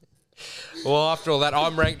 Well, after all that,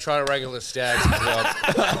 I'm trying to wrangle the Stags as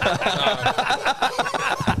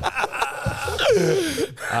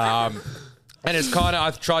well. And it's kind of,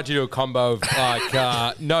 I've tried to do a combo of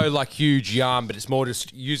like, no like huge yarn, but it's more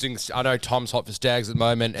just using, I know Tom's hot for Stags at the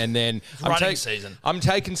moment, and then season. I'm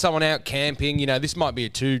taking someone out camping, you know, this might be a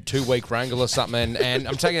two-week wrangle or something, and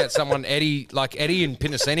I'm taking out someone, Eddie and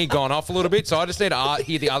Pinasini gone off a little bit, so I just need to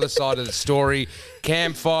hear the other side of the story.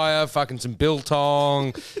 Campfire, fucking some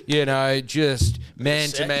biltong, you know, just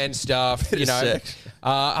man-to-man stuff, you know.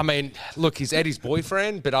 I mean, look, he's Eddie's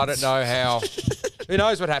boyfriend, but I don't know how. Who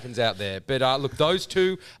knows what happens out there? But look, those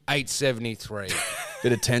two, 873.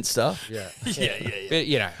 Bit of tent stuff. Yeah. Yeah. But,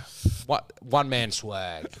 you know, one man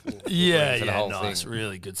swag. Nice.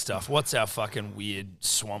 Really good stuff. What's our fucking weird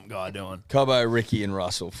swamp guy doing? Cobbo, Ricky, and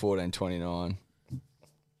Russell, 14.29.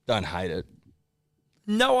 Don't hate it.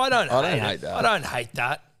 No, I don't hate that. I don't hate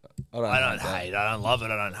that. I don't hate it. I don't love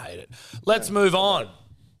it. I don't hate it. Let's move on.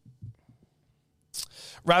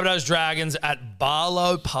 Rabbitohs Dragons at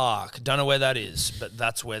Barlow Park. Don't know where that is, but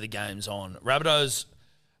that's where the game's on. Rabbitohs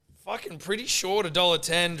fucking pretty short,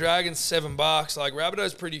 $1.10. Dragons $7. Like,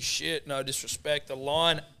 Rabbitohs pretty shit. No disrespect. The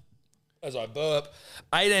line, as I burp,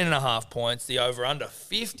 18.5 points. The over-under,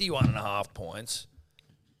 51.5 points.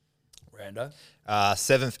 Rando?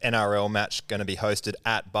 7th NRL match going to be hosted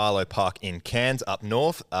at Barlow Park in Cairns up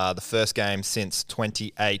north. The first game since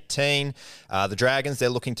 2018. The Dragons, they're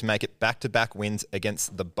looking to make it back-to-back wins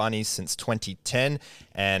against the Bunnies since 2010.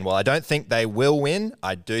 And while I don't think they will win,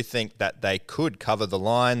 I do think that they could cover the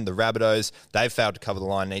line. The Rabbitohs, they've failed to cover the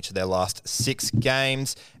line in each of their last 6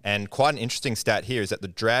 games. And quite an interesting stat here is that the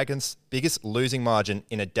Dragons' biggest losing margin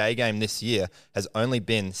in a day game this year has only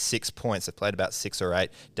been 6 points. They've played about 6 or 8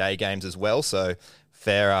 day games as well, so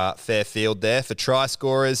fair field there. For try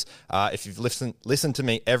scorers, if you've listened to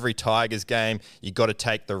me every Tigers game, you got to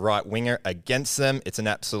take the right winger against them. It's an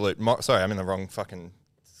absolute... Sorry, I'm in the wrong fucking...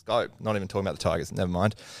 scope. Not even talking about the Tigers. Never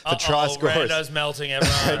mind. For try scorers... Rando's melting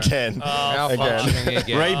everyone. Again.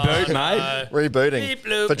 Reboot, mate.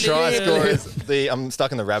 Rebooting. For try scorers, I'm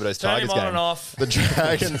stuck in the Rabbitohs Tigers him on game. and off. The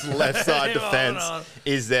Dragons' left side Turn him defence on.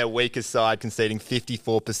 is their weakest side, conceding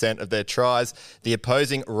 54% of their tries. The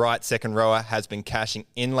opposing right second rower has been cashing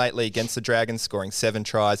in lately against the Dragons, scoring 7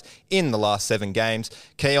 tries in the last 7 games.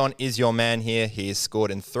 Keon is your man here. He has scored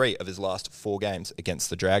in 3 of his last 4 games against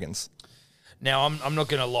the Dragons. Now, I'm not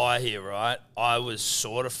going to lie here, right? I was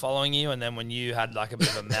sort of following you, and then when you had like a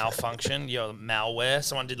bit of a malfunction, malware,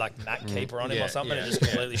 someone did like Mac Keeper on him or something, and it just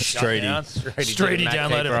completely shut down. Streety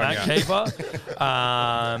downloaded Mac Keeper.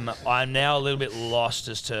 I'm now a little bit lost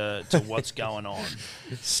as to what's going on.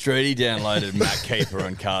 Streety downloaded Mac Keeper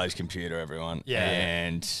on Carly's computer, everyone. Yeah.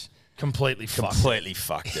 And... completely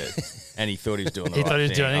fucked it. And he thought he was doing the He right thought he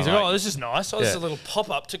was thing. doing it. He's like, oh, this is nice. Oh, this is a little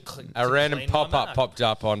pop-up to click. A random pop-up popped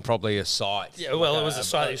up on probably a site. Yeah, well, it was a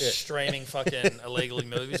site that was streaming fucking illegally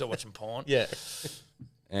movies or watching porn. Yeah.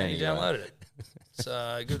 And he downloaded it.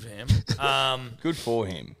 So, good for him. Good for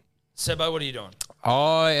him. Sebo, what are you doing?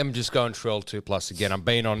 I am just going Trell 2+ again. I've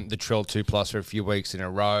been on the Trell 2+ for a few weeks in a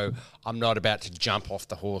row. I'm not about to jump off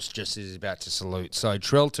the horse just as he's about to salute. So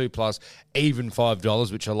Trell 2+, even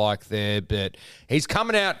 $5, which I like there. But he's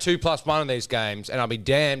coming out 2+1 of these games, and I'll be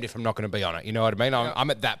damned if I'm not going to be on it. You know what I mean? I'm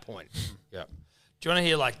at that point. Yeah. Do you want to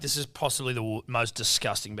hear, like, this is possibly the most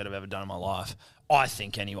disgusting bet I've ever done in my life? I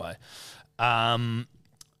think, anyway.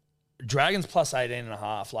 Dragons plus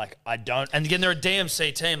 18.5. Like, I don't... And again, they're a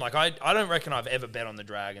DMC team. Like, I don't reckon I've ever bet on the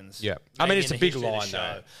Dragons. Yeah. I mean, Maybe it's in a the big history of the line, show.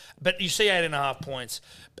 though. But you see 8.5 points,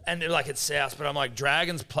 and like it's South, but I'm like,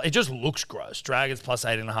 Dragons... It just looks gross. Dragons plus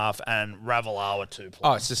 8.5 and Ravalawa 2+.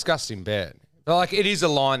 Oh, it's a disgusting bet. But like, it is a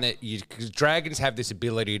line that because Dragons have this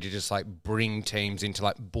ability to just like bring teams into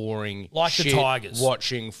like boring, Like the shit Tigers.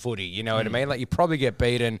 watching footy. You know what I mean? Like, you probably get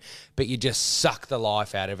beaten, but you just suck the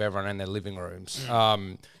life out of everyone in their living rooms.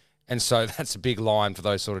 And so that's a big line for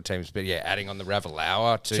those sort of teams. But yeah, adding on the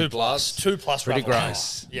Ravalawa 2+. 2+. Pretty Ravalawa.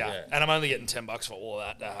 gross. Yeah. And I'm only getting $10 for all of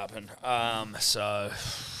that to happen. So,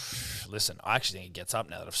 listen, I actually think it gets up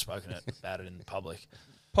now that I've spoken about it in public.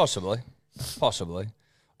 Possibly.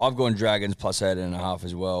 I've gone Dragons plus 8.5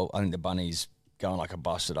 as well. I think the Bunnies going like a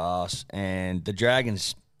busted ass. And the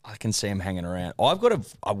Dragons, I can see them hanging around. I've got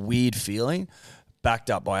a weird feeling, backed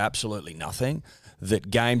up by absolutely nothing,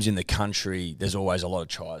 that games in the country, there's always a lot of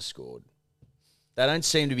tries scored. They don't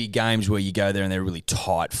seem to be games where you go there and they're really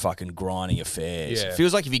tight, fucking grinding affairs. Yeah. It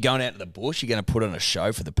feels like if you're going out to the bush, you're going to put on a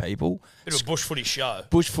show for the people. Bit of a bush footy show.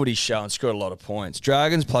 Bush footy show and scored a lot of points.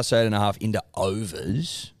 Dragons plus 8.5 into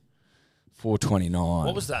overs, 429.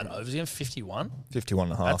 What was that? Overs again? 51?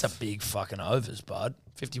 51.5. That's a big fucking overs, bud.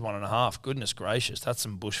 51.5. Goodness gracious. That's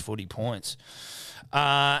some bush footy points.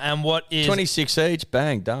 And what is... 26 each,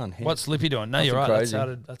 bang, done. What's Lippy doing? No, you're right. Crazy.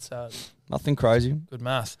 That's Nothing crazy. good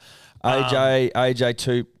math. AJ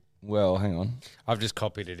 2. Well, hang on. I've just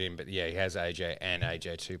copied it in, but yeah, he has AJ and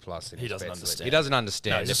AJ 2+. In He his doesn't bets understand. list. He doesn't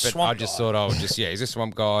understand No, he's a it, but swamp I just guy. thought I would just, he's a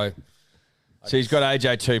swamp guy. So he's got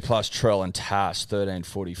AJ 2+, Trell and Tass,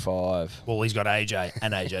 13.45. Well, he's got AJ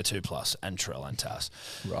and AJ 2+ and Trell and Tass.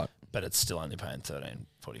 Right. But it's still only paying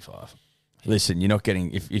 13.45. Listen, you're not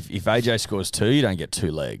getting... If AJ scores 2, you don't get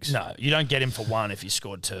 2 legs. No, you don't get him for 1 if he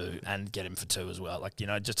scored 2 and get him for 2 as well. Like,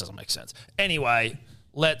 it just doesn't make sense. Anyway,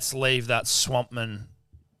 let's leave that Swampman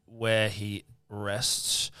where he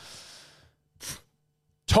rests.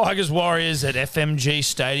 Tigers Warriors at FMG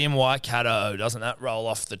Stadium, Waikato. Doesn't that roll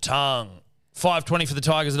off the tongue? $5.20 for the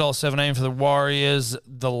Tigers, $1.17 for the Warriors.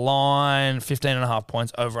 The line, 15.5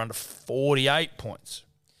 points, over under 48 points.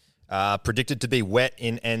 Predicted to be wet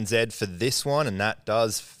in NZ for this one, and that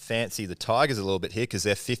does fancy the Tigers a little bit here because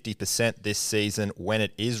they're 50% this season when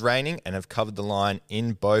it is raining and have covered the line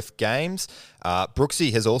in both games.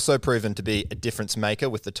 Brooksy has also proven to be a difference maker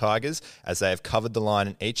with the Tigers as they have covered the line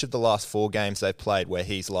in each of the last 4 games they've played where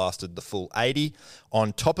he's lasted the full 80.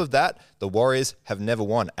 On top of that, the Warriors have never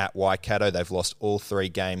won at Waikato. They've lost all 3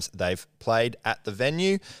 games they've played at the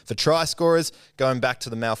venue. For try scorers, going back to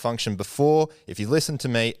the malfunction before, if you listen to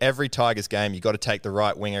me, every Tigers game, you've got to take the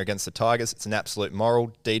right winger against the Tigers. It's an absolute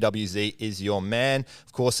moral. DWZ is your man.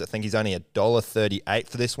 Of course, I think he's only $1.38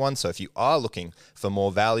 for this one. So if you are looking for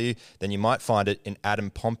more value, then you might find it in Adam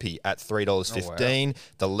Pompey at $3.15. wow.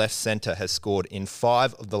 The left centre has scored in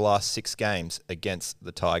 5 of the last 6 games against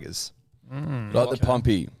the Tigers. The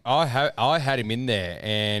Pompey. I had him in there,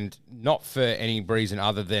 and not for any reason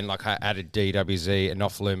other than like I added DWZ and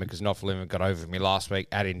Nofaluma because Nofaluma got over me last week,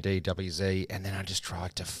 adding DWZ, and then I just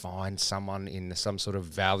tried to find someone in some sort of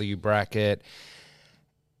value bracket.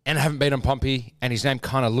 And I haven't been on Pompey, and his name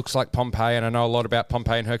kind of looks like Pompeii, and I know a lot about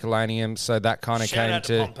Pompeii and Herculaneum, so that kind of Shout came out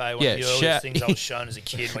to Pompeii, one of the earliest things I was shown as a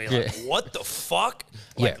kid where you're like, what the fuck?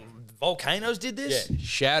 Like, volcanoes did this?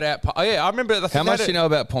 Shout out. I remember. How much do you know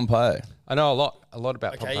about Pompeii? I know a lot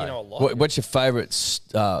about Okay, Pompeii. you know a lot. What's your favourite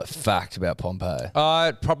fact about Pompeii?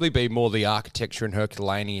 It'd probably be more the architecture in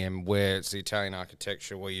Herculaneum, where it's the Italian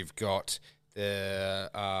architecture, where you've got the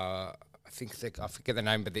I forget the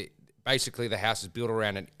name, but basically the house is built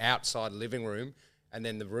around an outside living room, and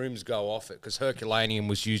then the rooms go off it because Herculaneum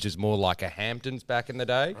was used as more like a Hamptons back in the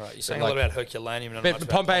day. Right, you're saying a lot about Herculaneum. And But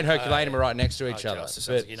Pompeii and Herculaneum are right next to each other. It sounds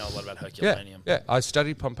like you know a lot about Herculaneum. Yeah, I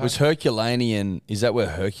studied Pompeii. Was Herculanean, is that where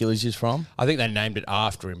Hercules is from? I think they named it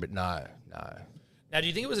after him, but no. Now, do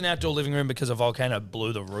you think it was an outdoor living room because a volcano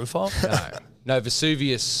blew the roof off? No,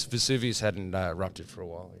 Vesuvius hadn't erupted for a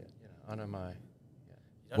while yet. I know my...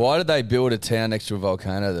 Why did they build a town next to a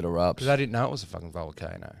volcano that erupts? Because I didn't know it was a fucking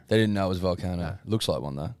volcano. They didn't know it was a volcano. Looks like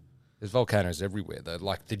one, though. There's volcanoes everywhere, though.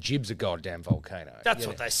 Like, the Jib's a goddamn volcano. That's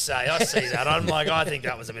what they say. I see that. I'm like, I think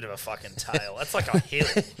that was a bit of a fucking tale. That's like a hill.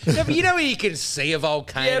 Yeah, but you know where you can see a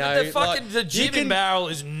volcano? Yeah, but the fucking Like, the Jib in Barrel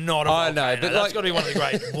is not a volcano. I know, but that's like- got to be one of the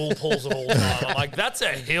great bull pools of all time. I'm like, that's a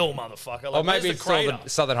hill, motherfucker. Like, Or maybe where's it's the all crater? the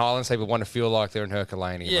Southern Highlands people want to feel like they're in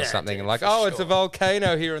Herculaneum Yeah, or something. dude, And like, for oh, it's a sure.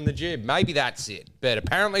 volcano here in the Jib. Maybe that's it. But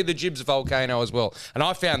apparently the Jib's a volcano as well. And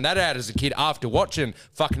I found that out as a kid after watching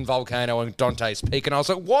fucking Volcano and Dante's Peak. And I was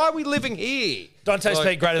like, why are we living here? Dante's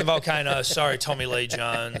Peak greater than Volcano. Sorry, Tommy Lee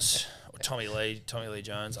Jones. Or Tommy Lee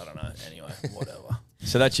Jones. I don't know. Anyway, whatever.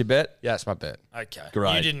 So that's your bet? Yeah, that's my bet. Okay.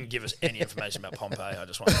 Great. You didn't give us any information about Pompeii. I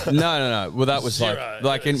just want to No. Well, that was Zero.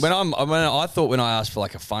 like when I thought when I asked for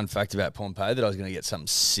like a fun fact about Pompeii that I was going to get something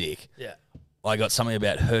sick. Yeah. I got something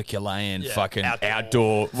about Herculean Yeah, fucking outdoor.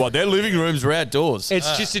 outdoor. Well, their living rooms were outdoors.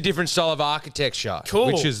 It's just a different style of architecture. Cool.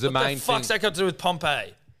 Which is the what main the fuck's thing. that got to do with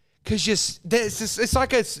Pompeii? Because it's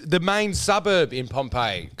like the main suburb in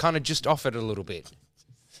Pompeii, kind of just off it a little bit.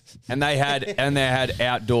 and they had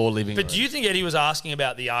outdoor living But rooms. do you think Eddie was asking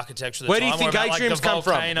about the architecture of the Where do you time? think or about, like, atriums the come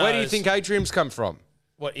from? Where do you volcanoes? think atriums come from?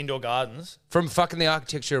 What, indoor gardens? From fucking the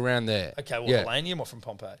architecture around there. Okay, well, yeah. Millennium or from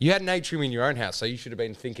Pompeii? You had an atrium in your own house, so you should have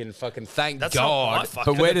been thinking, fucking, thank That's not God. my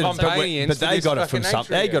fucking- but where did the but Pompeians but for they this got it from fucking some.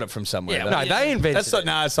 They atrium. got it from somewhere. Yeah, though. No, they invented That's not. it.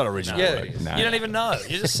 No, it's not original. Yeah, really. it is. No. You don't even know.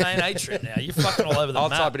 You're just saying atrium now. You're fucking all over the I'll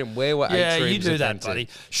map. type it in, where were Yeah, atriums you do that, invented? buddy.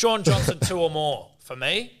 Sean Johnson, 2 or more. For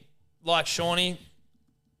me, like Shawnee,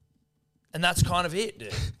 and that's kind of it,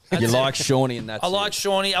 dude. That's You it. like Shawnee, and that's I like it.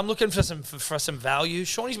 Shawnee. I'm looking for some value.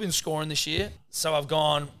 Shawnee's been scoring this year, so I've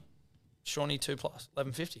gone Shawnee 2+,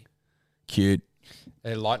 1150. Cute.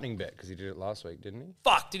 A lightning bet, because he did it last week, didn't he?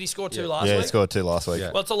 Fuck, did he score 2 last Yeah, week? he scored 2 last week.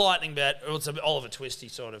 Yeah. Well, it's a lightning bet. Or it's an Oliver Twisty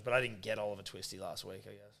sort of, but I didn't get Oliver Twisty last week,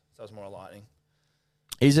 I guess. So it was more a lightning.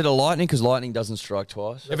 Is it a lightning? Because lightning doesn't strike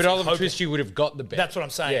twice. Yeah, but Oliver hoping. Twisty would have got the bet. That's what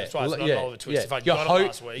I'm saying. That's why it's not an Oliver Twist. If I Your got it hope-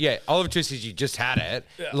 last week. Yeah, Oliver Twisty, you just had it.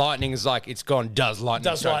 Yeah. Lightning is like, it's gone, does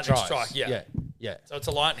lightning Does strike lightning tries. strike, yeah. Yeah. So it's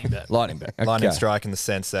a lightning bet. Lightning back. Okay. Lightning strike in the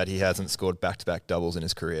sense that he hasn't scored back-to-back doubles in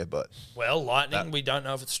his career, but Well, lightning, we don't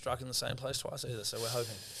know if it's struck in the same place twice either, so we're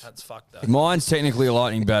hoping. That's fucked up. Mine's technically a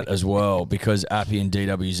lightning bet as well because Appy and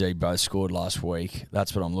DWZ both scored last week.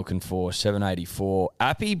 That's what I'm looking for. 784.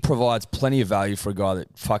 Appy provides plenty of value for a guy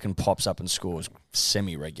that fucking pops up and scores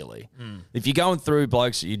semi-regularly. If you're going through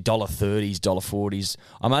blokes at your $1.30s, $1.40s,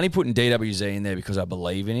 I'm only putting DWZ in there because I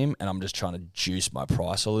believe in him and I'm just trying to juice my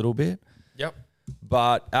price a little bit. Yep.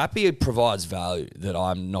 But Appy provides value that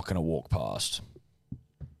I'm not going to walk past.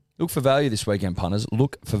 Look for value this weekend, punters.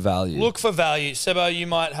 Look for value. Look for value. Sebo, you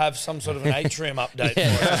might have some sort of an atrium update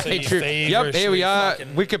for us. So you Atrium. Yep, here we feverishly are.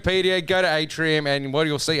 fucking- Wikipedia, go to Atrium, and what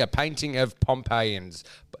you'll see, a painting of Pompeians.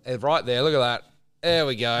 Right there, look at that. There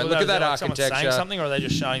we go. Well, Look at is that like someone architecture. saying something, or are they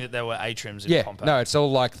just showing that there were atriums in Yeah, Pompeii? no, it's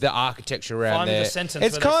all like the architecture around Find me there. the sentence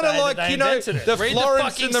It's where they kind of say like, that they you know, invented it. the Read Florence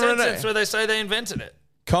fucking and the sentence Renaissance. where they say they invented it.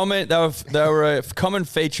 Comment. They were a common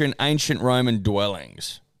feature in ancient Roman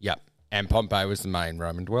dwellings. Yep, and Pompeii was the main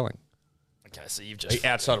Roman dwelling. Okay, so you've just...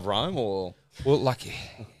 Outside of Rome, or Well, like,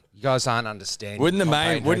 you guys aren't understanding. Wouldn't the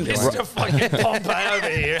Pompeii main- wouldn't- dwelling. Mr. fucking Pompeii over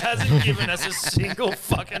here hasn't given us a single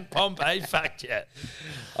fucking Pompeii fact yet.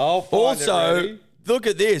 I'll find it, also ready? look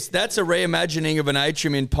at this. That's a reimagining of an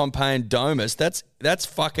atrium in Pompeian Domus. That's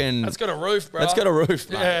fucking. That's got a roof, bro. That's got a roof,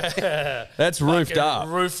 mate. Yeah. That's roofed Fucking up.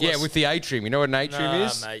 Roofless. Yeah, with the atrium. You know what an atrium Nah,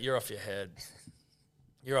 is? mate, you're off your head.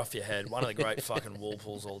 You're off your head. One of the great fucking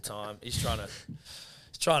Walpoles all time. He's trying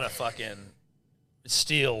to fucking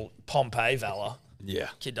steal Pompeii valor. Yeah.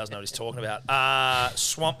 Kid doesn't know what he's talking about.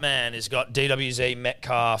 Swamp Man has got DWZ,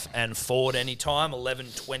 Metcalf, and Ford anytime.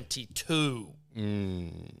 11.22.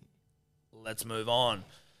 Let's move on.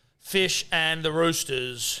 Fish and the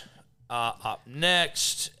Roosters are up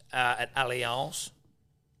next at Allianz.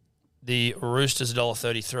 The Roosters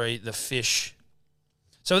 $1.33. The Fish.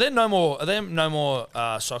 So are there no more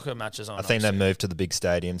soccer matches on? I think they moved to the big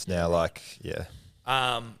stadiums now. Like, yeah.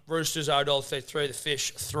 Roosters are $1.33. The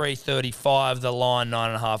Fish $3.35. The line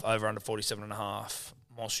 9.5. Over under 47.5.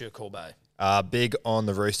 Monsieur Courbet. Big on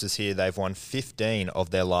the Roosters here. They've won 15 of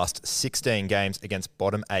their last 16 games against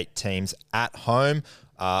bottom 8 teams at home.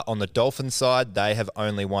 On the Dolphins side, they have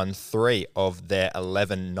only won 3 of their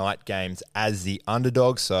 11 night games as the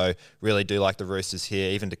underdog. So really do like the Roosters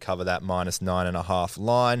here, even to cover that minus 9.5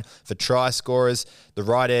 line. For try scorers, the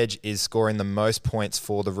right edge is scoring the most points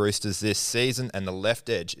for the Roosters this season, and the left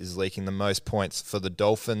edge is leaking the most points for the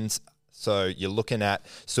Dolphins. So you're looking at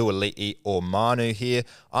Suoli'i or Manu here.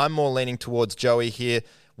 I'm more leaning towards Joey here.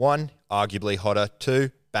 1, arguably hotter.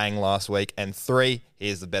 2, bang last week. And 3,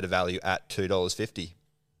 here's the better value at $2.50.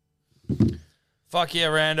 Fuck yeah,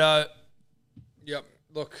 Rando. Yep.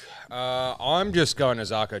 Look, I'm just going to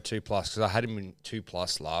Zarko 2+ because I had him in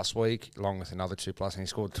 2+ last week, along with another 2+, and he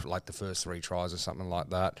scored like the first 3 tries or something like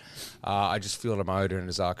that. I just feel I'm owed in a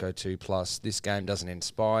Zarko 2+. This game doesn't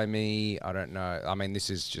inspire me. I don't know. I mean, this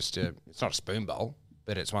is just it's not a spoon bowl,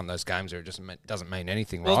 but it's one of those games where it just doesn't mean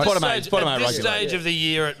anything, right? At this stage of the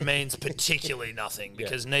year, it means particularly nothing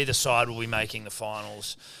because neither side will be making the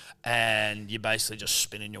finals, and you're basically just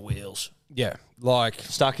spinning your wheels. Yeah, like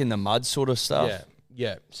Stuck in the mud sort of stuff.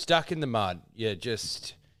 Yeah, stuck in the mud. Yeah,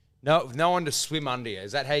 just no one to swim under you.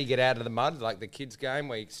 Is that how you get out of the mud? Like the kids' game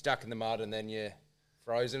where you're stuck in the mud and then you're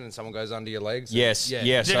frozen and someone goes under your legs? Yes, yeah.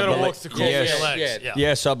 yes. You've got to walk the course with your legs. Yeah.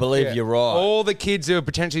 Yes, I believe you're right. All the kids who are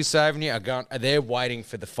potentially saving you they're waiting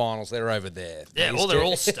for the finals. They're over there. Yeah, they're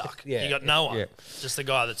all stuck. Yeah. You got no one. Yeah. Just the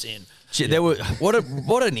guy that's in. Gee, there were what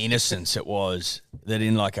an innocence it was that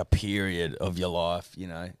in like a period of your life, you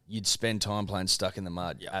know, you'd spend time playing stuck in the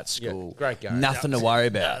mud at school. Yeah, great game. Nothing to worry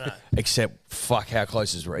about No. except fuck how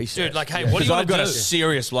close is recess. Dude, like, hey, what do you I've want to got do? a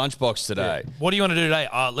serious lunchbox today. What do you want to do today?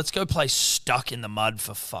 Let's go play stuck in the mud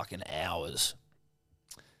for fucking hours.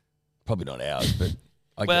 Probably not hours, but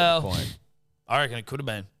I Well- get the point. I reckon it could have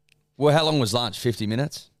been Well, how long was lunch? 50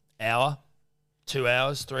 minutes? hour, 2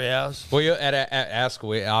 hours, 3 hours. Well, at our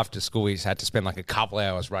school, after school, we just had to spend like a couple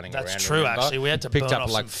hours running around. That's true, remember? actually. We had to Picked burn up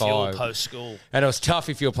off like some fuel 5. post school. And it was tough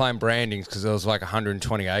if you were playing brandings because there was like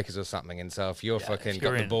 120 acres or something. And so if you're fucking if got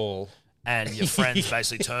you're the in- ball, And your friends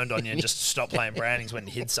basically turned on you and just stopped playing Brownies when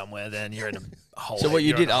you hid somewhere, then you're in a hole. So what you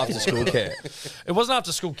You're did in a after hole. school care? It wasn't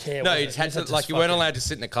after school care. no, was you it? just had to just like you weren't fucking- allowed to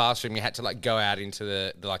sit in the classroom. You had to like go out into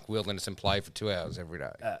the like wilderness and play for 2 hours every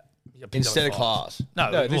day. you got picked up Instead at of 5. class?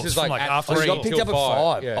 No, No, it this was is from like at after three You got school. picked up at till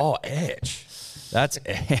 5. yeah. Oh, edge. That's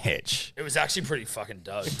edge. It was actually pretty fucking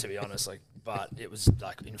dope, to be honest. Like, but it was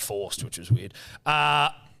like enforced, which was weird.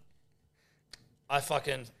 I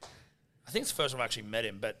think it's the first time I actually met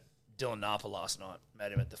him, but Dylan Napa last night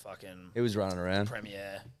met him at the fucking He was running around.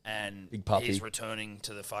 premiere, and Big puppy. he's returning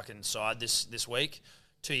to the fucking side this week.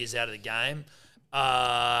 2 years out of the game, so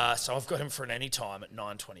I've got him for an anytime at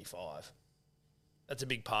 9:25. That's a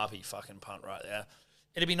big puppy fucking punt right there.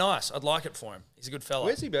 It'd be nice. I'd like it for him. He's a good fella.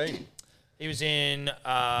 Where's he been? He was in.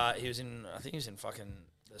 I think he was in fucking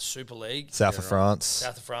the Super League. South of France.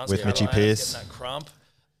 South of France with yeah, Mitchy right, Pearce. getting that crump.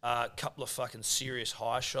 A couple of fucking serious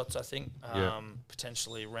high shots, I think.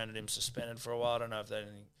 Potentially rendered him suspended for a while. I don't know if that.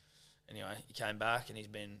 Anyway, he came back and he's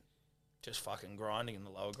been just fucking grinding in the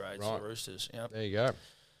lower grades for the Roosters. Yep. There you go.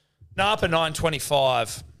 Napa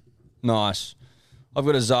 9:25. Nice. I've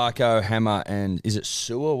got a Zarko, Hammer, and is it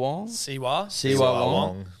Siwa Wong? Siwa. Siwa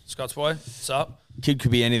Wong. Scots boy. What's up? Kid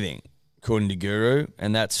could be anything, according to Guru,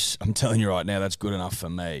 and that's, I'm telling you right now, that's good enough for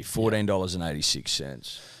me.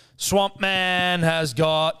 $14.86. Swamp Man has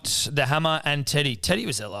got the Hammer and Teddy. Teddy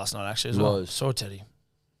was there last night, actually, as well. Was. Saw Teddy.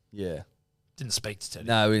 Yeah. Didn't speak to Teddy.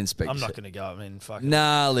 No, we didn't speak. I'm to not Sid. going to go. I mean, fucking.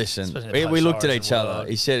 Nah, listen. Especially We looked at post-Origin each other. world.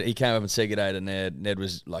 He said he came up and said good day to Ned. Ned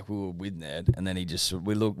was like, we were with Ned, and then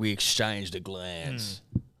we exchanged a glance.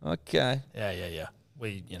 Okay, Yeah.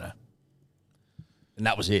 and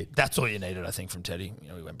that was it. That's all you needed, I think, from Teddy.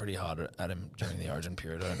 We went pretty hard at him during the Origin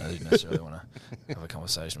period. I don't know if you necessarily want to have a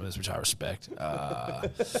conversation with us, which I respect. I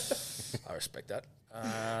respect that.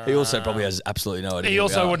 He also probably has absolutely no idea. He who we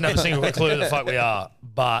also are. wouldn't have a single clue the fuck we are,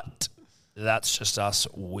 but that's just us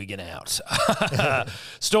wigging out.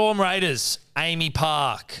 Storm Raiders, Amy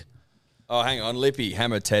Park. Oh, hang on, Lippy,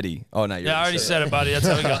 Hammer, Teddy. Oh no, Yeah, I already said it, buddy. That's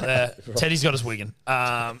how we got there. Teddy's got us wigging.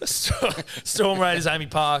 Storm Raiders, Amy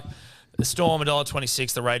Park. The Storm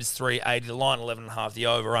 $1.26. The Raiders $3.80. The line 11.5. The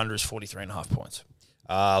over under is 43.5 points.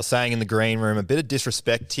 I was saying in the green room, a bit of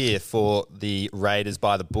disrespect here for the Raiders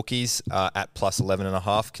by the bookies at plus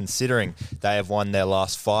 11.5, considering they have won their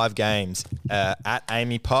last 5 games at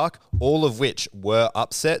Amy Park, all of which were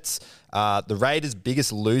upsets. The Raiders'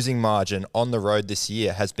 biggest losing margin on the road this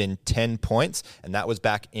year has been 10 points, and that was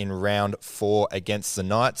back in round 4 against the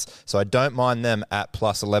Knights. So I don't mind them at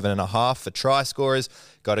plus 11.5 for try scorers.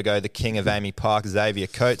 Got to go the king of Amy Park, Xavier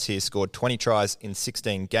Coates. He has scored 20 tries in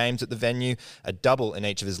 16 games at the venue, a double in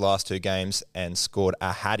each of his last 2 games, and scored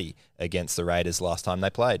a hattie against the Raiders last time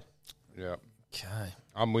they played. Yeah. Okay.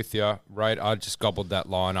 I'm with you. I just gobbled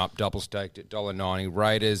that line up, double staked at $1.90.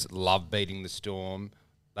 Raiders love beating the Storm.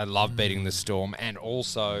 They love beating the Storm, and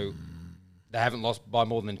also they haven't lost by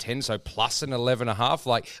more than 10, so plus an 11.5.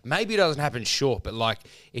 Like, maybe it doesn't happen short, but like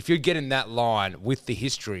if you're getting that line with the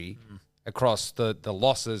history across the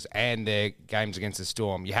losses and their games against the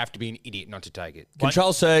Storm, you have to be an idiot not to take it.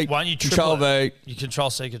 Control C, Why don't you Control triple V, You Control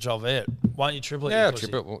C, Control V it. Why don't you triple it? Yeah, you pussy?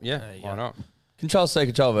 triple. Well, yeah, There you why go. not? Control C,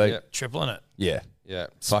 Control V. Yeah. Tripling it. Yeah, Yeah.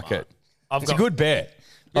 fuck it. I've It's a got good bet.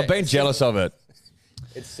 I've been jealous of it.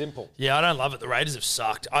 It's simple. Yeah, I don't love it. The Raiders have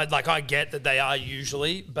sucked. I get that they are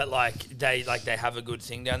usually, but they have a good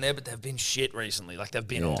thing down there, but they've been shit recently. Like they've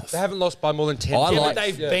been off. They haven't lost by more than 10. But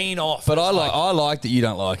they've been off. But I like that you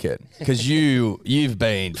don't like it because you've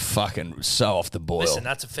been fucking so off the boil. Listen,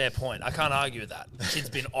 that's a fair point. I can't argue with that. The kid's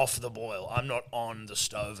been off the boil. I'm not on the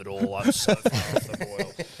stove at all. I'm so far off the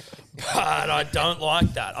boil. But I don't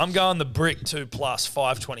like that. I'm going the brick 2+,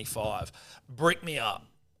 525. Brick me up.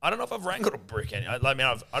 I don't know if I've wrangled a brick. I don't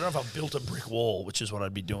know if I've built a brick wall, which is what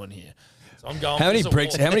I'd be doing here. So I'm going. How many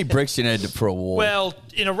bricks do you need for a wall? Well,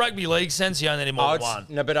 in a rugby league sense, you only need more than one.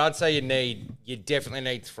 No, but I'd say you definitely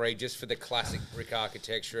need 3 just for the classic brick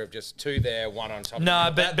architecture of just 2 there, 1 on top. No,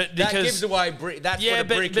 of but that because gives away brick. That's what a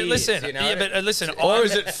brick but is. Listen, you know? yeah, but listen, or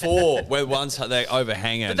is it 4 where one's they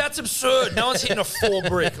overhanging? But that's absurd. No one's hitting a 4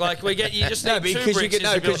 brick. Like you just need 2 bricks.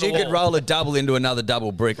 Because you could roll a double into another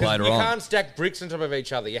double brick later on. You can't stack bricks on top of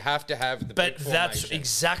each other. You have to have the. But brick that's formation.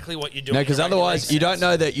 exactly what you're doing. No, because otherwise you don't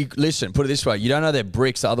know that you listen. Put it this way: you don't know they're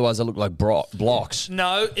bricks. Otherwise, they look like blocks.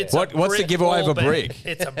 No, it's what's the giveaway of a brick?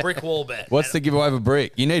 It's a brick wall bet. What's the giveaway of a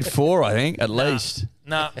brick? You need 4, I think, at least.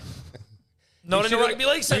 No. Not in a rugby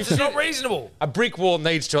league sense. It's not reasonable. A brick wall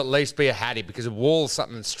needs to at least be a hattie because a wall's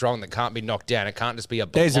something strong that can't be knocked down. It can't just be a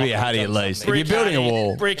block. There's to be a hattie at least. If you're building a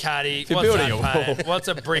wall. Brick hattie. If you're building a wall. What's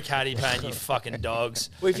a brick hattie paying, you fucking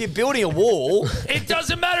dogs? Well, if you're building a wall. It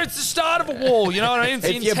doesn't matter. It's the start of a wall. You know what I mean? It's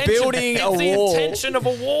If you're building a wall. the intention of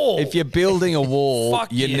a wall. If you're building a wall,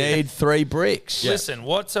 Fuck you you. need 3 bricks. Listen,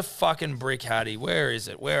 what's a fucking brick hattie? Where is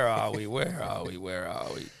it? Where are we?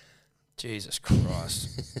 Jesus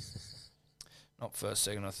Christ. Not first,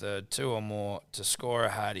 second, or third. 2 or more to score a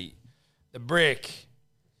hattie. The brick,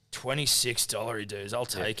 $26 dues. I'll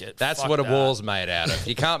take it. That's Fuck what a that. wall's made out of.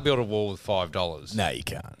 You can't build a wall with $5. No, you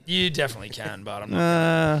can't. You definitely can, but I'm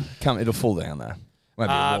not. It'll fall down there. Won't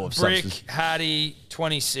be a wall of Brick, substance. hattie,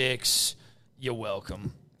 26. You're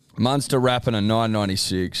welcome. Munster wrapping a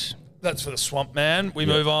 9.96. That's for the Swamp Man. We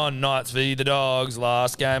move on. Knights v. the Dogs.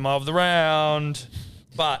 Last game of the round.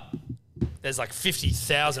 But there's like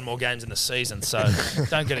 50,000 more games in the season, so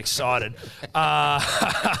don't get excited.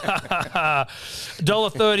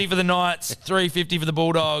 $1.30 for the Knights, $3.50 for the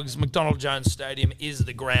Bulldogs. McDonald Jones Stadium is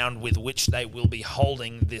the ground with which they will be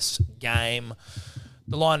holding this game.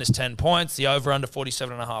 The line is 10 points. The over-under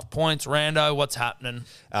 47.5 points. Rando, what's happening?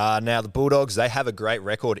 Now, the Bulldogs, they have a great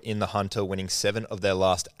record in the Hunter, winning 7 of their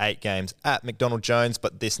last 8 games at McDonald Jones.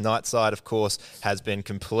 But this night side, of course, has been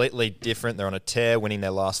completely different. They're on a tear, winning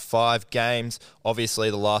their last 5 games. Obviously,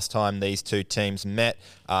 the last time these two teams met,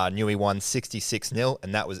 Newey won 66-0,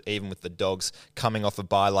 and that was even with the Dogs coming off a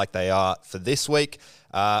bye like they are for this week.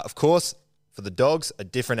 Of course, for the Dogs, a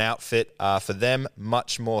different outfit for them,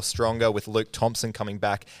 much more stronger with Luke Thompson coming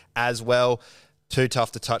back as well. Too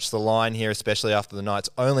tough to touch the line here, especially after the Knights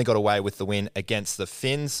only got away with the win against the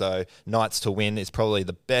Finns. So Knights to win is probably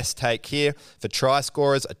the best take here. For try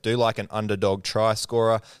scorers, I do like an underdog try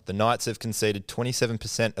scorer. The Knights have conceded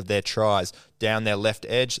 27% of their tries down their left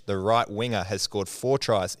edge. The right winger has scored 4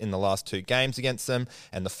 tries in the last 2 games against them.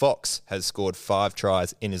 And the Fox has scored 5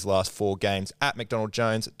 tries in his last 4 games at McDonald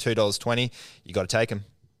Jones, $2.20. You got to take him.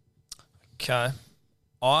 Okay.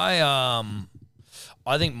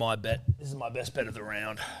 I think this is my best bet of the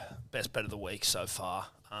round, best bet of the week so far.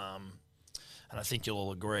 And I think you'll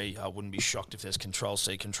all agree. I wouldn't be shocked if there's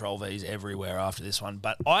Control-C, Control-Vs everywhere after this one.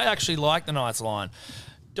 But I actually like the Knights line.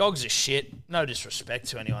 Dogs are shit. No disrespect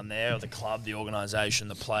to anyone there, or the club, the organisation,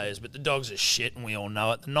 the players, but the Dogs are shit and we all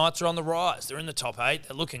know it. The Knights are on the rise. They're in the top 8.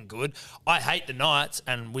 They're looking good. I hate the Knights,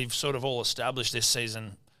 and we've sort of all established this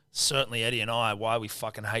season, certainly Eddie and I, why we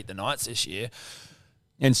fucking hate the Knights this year.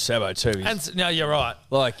 And Sebo too. No, you're right.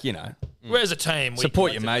 Like, you know. Whereas a team,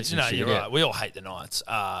 Support your mates and No, shit, you're right. We all hate the Knights,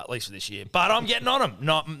 at least for this year. But I'm getting on them.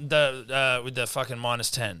 Not with the fucking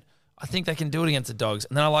 -10. I think they can do it against the Dogs.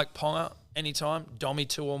 And then I like Ponga anytime. Domi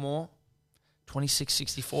 2 or more.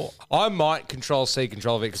 26.64. I might Control-C,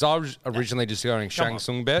 Control-V because I was originally just going Shang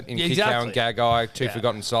Tsung bet in Yeah, Kikau and exactly. Gagai, 2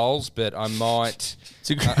 Forgotten Souls, but I might.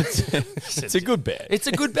 It's a good bet. It's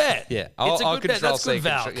a good bet. Yeah, It's a I'll good bet. That's Control-C, good,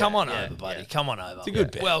 Val. Control- Come yeah, on yeah, over, buddy. yeah. Come on over. It's a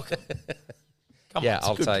good bet. Welcome. Come Yeah, on.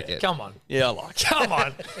 I'll take it. Come on. Yeah, I like it. Come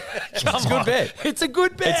on. Come It's a good bet. It's a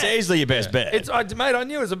good bet. It's easily your best bet. Mate, I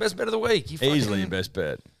knew it was the best bet of the week. Easily your best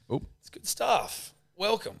bet. It's good stuff.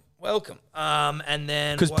 Welcome. And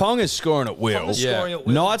then Because Pong is scoring at will. Ponga's scoring at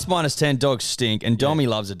will. Knights -10, Dogs stink, and Domi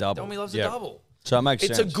loves a double. Domi loves a Yeah. double. So it makes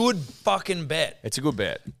It's sense. a good fucking bet. It's a good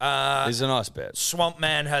bet. It's a nice bet. Swamp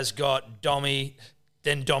Man has got Domi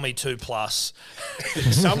then Dommy 2+.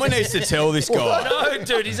 Someone needs to tell this guy. No,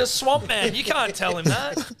 dude, he's a swamp man. You can't tell him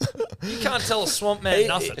that. You can't tell a swamp man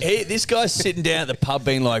nothing. This guy's sitting down at the pub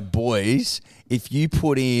being like, boys, if you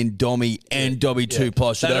put in Dommy and Dommy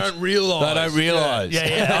 2+, They don't realise. They don't realise.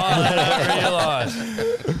 Yeah. Oh, they don't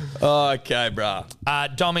realise. Okay, bruh.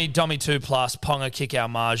 Dommy 2+, Ponga Kikau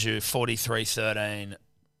Maju 43-13.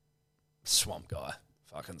 Swamp guy.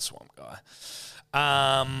 Fucking swamp guy.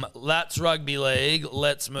 That's rugby league.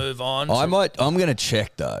 Let's move on. I'm going to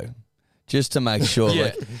check though, just to make sure.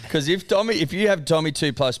 Because if you have Dommy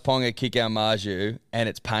 2+ Ponga Kikau Maju and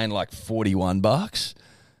it's paying like $41,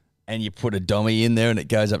 and you put a Dommy in there and it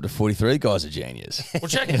goes up to 43, the guy's a genius. We'll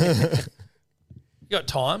check it. You got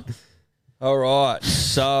time? All right,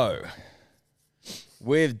 so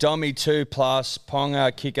with Dommy 2+,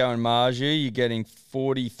 Ponga, Kiko and Marju, you're getting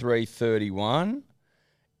 43.31.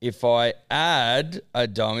 If I add a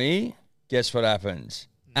Dommy, guess what happens?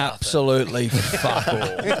 Nothing. Absolutely fuck all.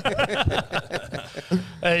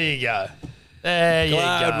 There you go. There you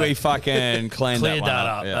Glad go. we fucking cleared that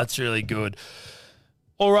up. Yeah. That's really good.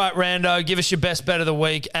 All right, Rando, give us your best bet of the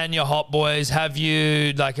week and your hot boys. Do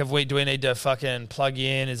we need to fucking plug you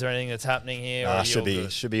in? Is there anything that's happening here? Or are you all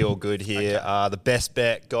good? Should be all good here. Okay. The best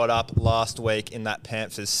bet got up last week in that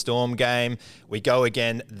Panthers Storm game. We go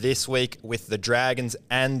again this week with the Dragons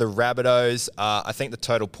and the Rabbitohs. I think the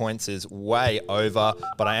total points is way over,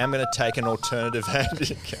 but I am going to take an alternative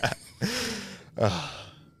handicap.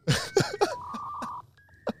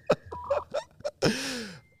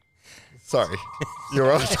 Sorry. You're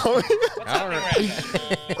right, Tommy?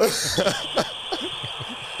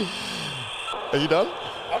 Are you done?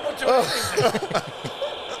 I'm not doing anything.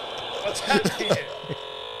 What's happening here?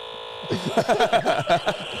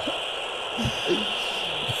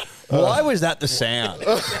 Why was that the sound?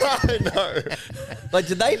 I know. Like,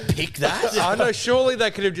 did they pick that? I know. Surely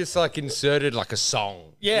they could have just like inserted like a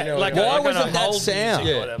song. Yeah, You know like what I Why mean? wasn't that hold music sound?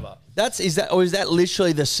 or Yeah. whatever. Is that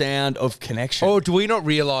literally the sound of connection? Or do we not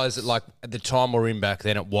realise that, like, at the time we're in back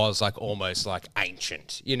then, it was, like, almost, like,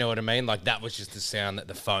 ancient? You know what I mean? Like, that was just the sound that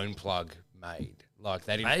the phone plug made. Like,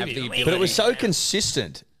 they didn't have Maybe. the I mean, ability. But it was so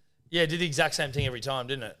consistent. Yeah, it did the exact same thing every time,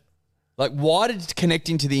 didn't it? Like, why did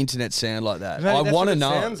connecting to the internet sound like that? Maybe I that's want to what it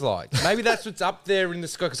know. sounds like. Maybe that's what's up there in the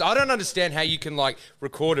sky. Because I don't understand how you can, like,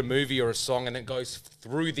 record a movie or a song and it goes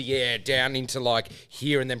through the air down into, like,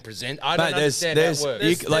 here and then present. I don't understand how it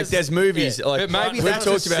works. There's movies. Yeah. Like, But maybe we've that's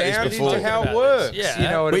talked the about this sound before. into how it About works. this. You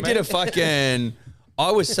know what We I mean? did a fucking.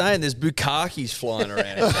 I was saying there's bukakis flying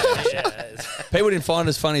around. People didn't find it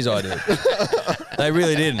as funny as I did. They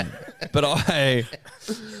really didn't. But I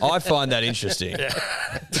find that interesting.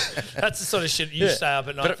 That's the sort of shit you stay up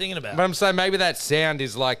at night thinking about. But I'm saying maybe that sound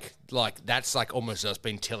is like that's like almost us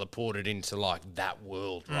being teleported into like that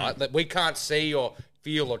world, right? That we can't see or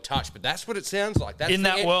feel or touch, but that's what it sounds like. That's In the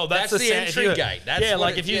that world, that's the the sound- entry if you- gate. That's yeah, what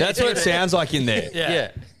like it- if you- That's what it sounds like in there. Yeah.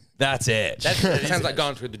 That's it. It sounds like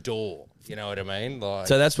going through the door. You know what I mean? Like,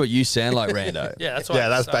 So that's what you sound like, Rando. Yeah, that's what Yeah,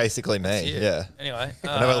 I'm that's saying. basically me. Yeah. Anyway.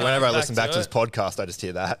 Whenever I listen back to this it. podcast, I just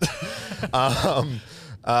hear that.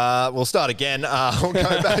 We'll start again. We'll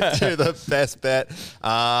go back to the best bet.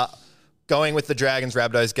 Going with the Dragons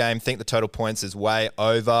Rabbitohs game, think the total points is way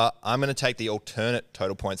over. I'm going to take the alternate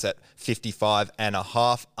total points at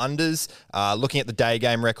 55.5 unders. Looking at the day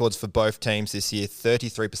game records for both teams this year,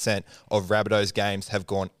 33% of Rabbitohs games have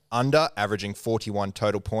gone under, averaging 41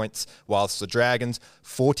 total points, whilst the Dragons,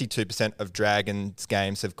 42% of Dragons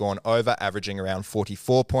games have gone over, averaging around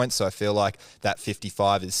 44 points. So I feel like that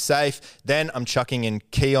 55 is safe. Then I'm chucking in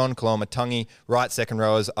Keon Koloamatangi. Right second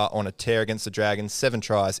rowers are on a tear against the Dragons, 7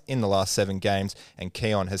 tries in the last 7 games, and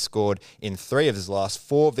Keon has scored in 3 of his last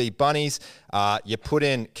 4 v Bunnies. You put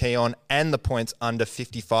in Keon and the points under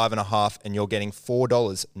 55.5 and you're getting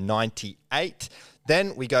 $4.98.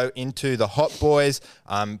 Then we go into the Hot Boys.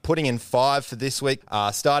 I'm putting in 5 for this week.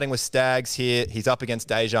 Starting with Stags here. He's up against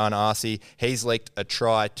Dejan Arce. He's leaked a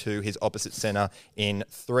try to his opposite centre in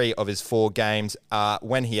 3 of his 4 games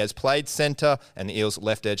when he has played centre, and the Eels'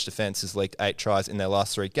 left edge defence has leaked 8 tries in their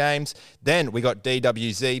last 3 games. Then we got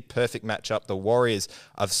DWZ. Perfect matchup. The Warriors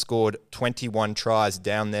have scored 21 tries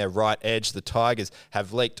down their right edge. The Tigers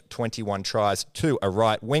have leaked 21 tries to a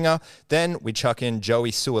right winger. Then we chuck in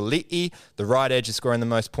Joey Suali'i. The right edge is scoring the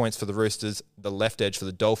most points for the Roosters. The left edge for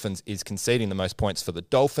the Dolphins is conceding the most points for the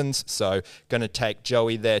Dolphins. So going to take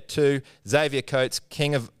Joey there too. Xavier Coates,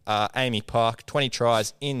 king of Amy Park, 20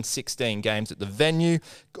 tries in 16 games at the venue.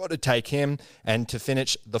 Got to take him. And to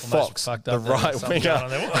finish, the Fox, the right winger,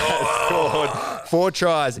 has scored 4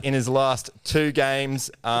 tries in his last 2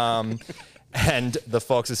 games. And the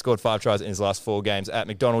Fox has scored 5 tries in his last 4 games at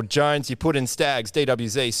McDonald Jones. You put in Stags,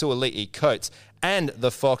 DWZ, Suoliti, Coates, and the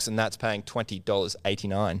Fox, and that's paying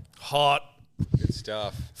 $20.89. Hot. Good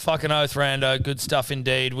stuff. Fucking oath, Rando. Good stuff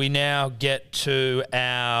indeed. We now get to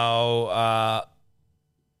our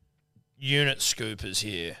unit scoopers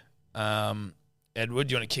here. Edward,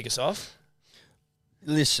 do you want to kick us off?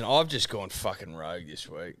 Listen, I've just gone fucking rogue this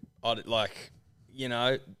week. I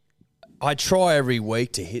try every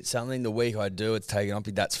week to hit something. The week I do, it's taken up.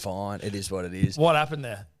 That's fine. It is what it is. What happened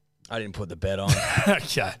there? I didn't put the bet on.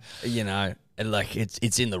 Okay. And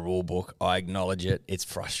it's in the rule book. I acknowledge it. It's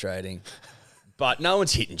frustrating. But no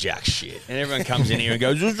one's hitting jack shit. And everyone comes in here and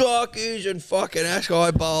goes, Zockies and fucking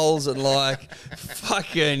Ashkai Bowls and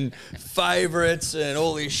fucking favourites and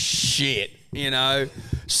all this shit,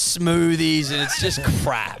 smoothies, and it's just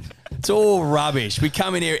crap. It's all rubbish. We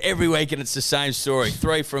come in here every week and it's the same story.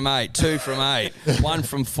 3 from 8, 2 from 8, 1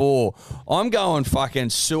 from 4. I'm going fucking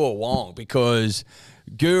Suo Wong because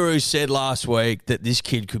Guru said last week that this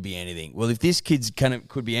kid could be anything. Well, if this kid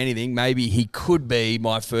could be anything, maybe he could be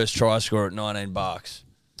my first try scorer at $19.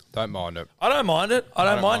 Don't mind it. I don't mind it. I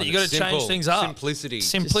don't mind it. You got to change things up. Simplicity.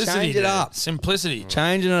 Just change it up. Simplicity.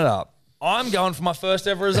 Changing it up. I'm going for my first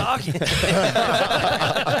ever Azaki.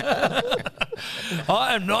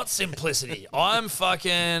 I am not simplicity. I'm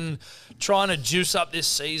fucking trying to juice up this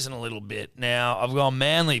season a little bit. Now, I've gone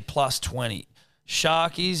Manly plus 20.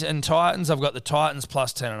 Sharkies and Titans, I've got the Titans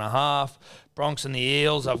plus 10.5. Bronx and the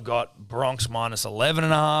Eels, I've got Bronx minus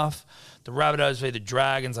 11.5. The Rabbitohs v the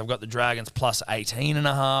Dragons, I've got the Dragons plus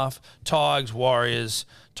 18.5. Tigers, Warriors,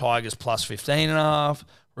 Tigers plus 15.5.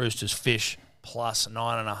 Roosters, Fish plus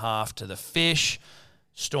 9.5 to the Fish.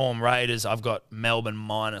 Storm Raiders, I've got Melbourne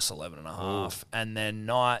minus 11.5. And then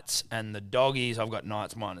Knights and the Doggies, I've got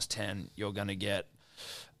Knights minus 10. You're going to get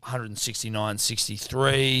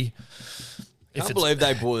 169.63. Can't believe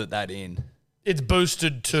they brought that in. It's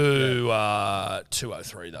boosted to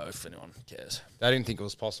 203 though, if anyone cares. They didn't think it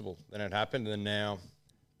was possible. Then it happened, and now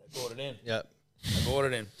They brought it in. Yep. They brought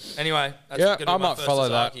it in. Anyway, that's Yeah, gonna be I my might first follow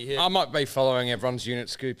that. Azaki hit. I might be following everyone's unit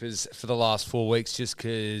scoopers for the last 4 weeks just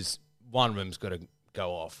because one of them's got to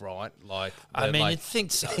go off, right? You'd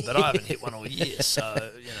think so, but I haven't hit one all year,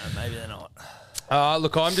 so maybe they're not.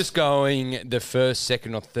 Look, I'm just going the first,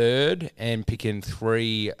 second, or third and picking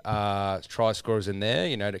 3 try scorers in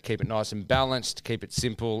there, to keep it nice and balanced, to keep it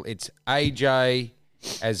simple. It's AJ,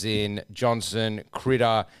 as in Johnson,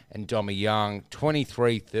 Critter, and Dommy Young,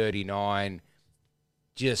 23.39.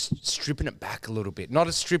 Just stripping it back a little bit. Not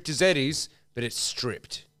as stripped as Eddie's, but it's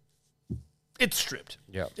stripped. It's stripped.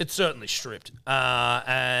 Yeah. It's certainly stripped.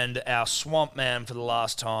 And our Swamp Man for the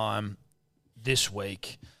last time this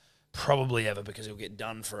week, probably ever because he'll get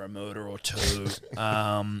done for a murder or 2. Dave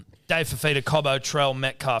Fafita, Cobbo, Trell,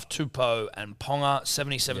 Metcalf, Tupou, and Ponga,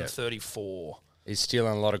 77.34. He's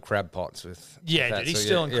stealing a lot of crab pots with. Yeah, dude, he's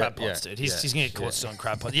stealing crab pots, dude. He's going to get caught stealing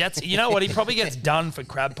crab pots. You know what? He probably gets done for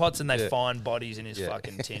crab pots and they find bodies in his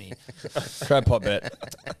fucking tinny. Crab pot bet.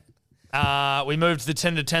 We moved to the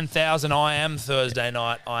 10 to 10,000. I am Thursday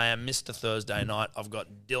night. I am Mr. Thursday night. I've got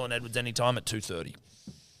Dylan Edwards anytime at 2:30.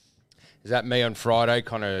 Is that me on Friday?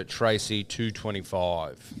 Connor Tracy,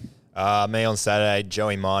 225. Me on Saturday,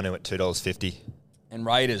 Joey Manu at $2.50. And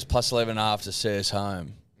Raiders plus 11.5 to see us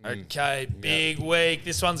home. Okay, big week.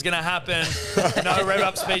 This one's going to happen. No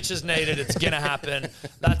rev-up speeches needed. It's going to happen.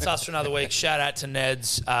 That's us for another week. Shout out to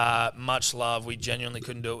Neds. Much love. We genuinely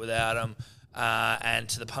couldn't do it without them. And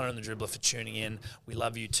to the punter and the dribbler for tuning in. We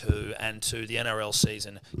love you too. And to the NRL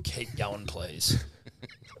season, keep going, please.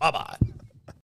 Bye-bye.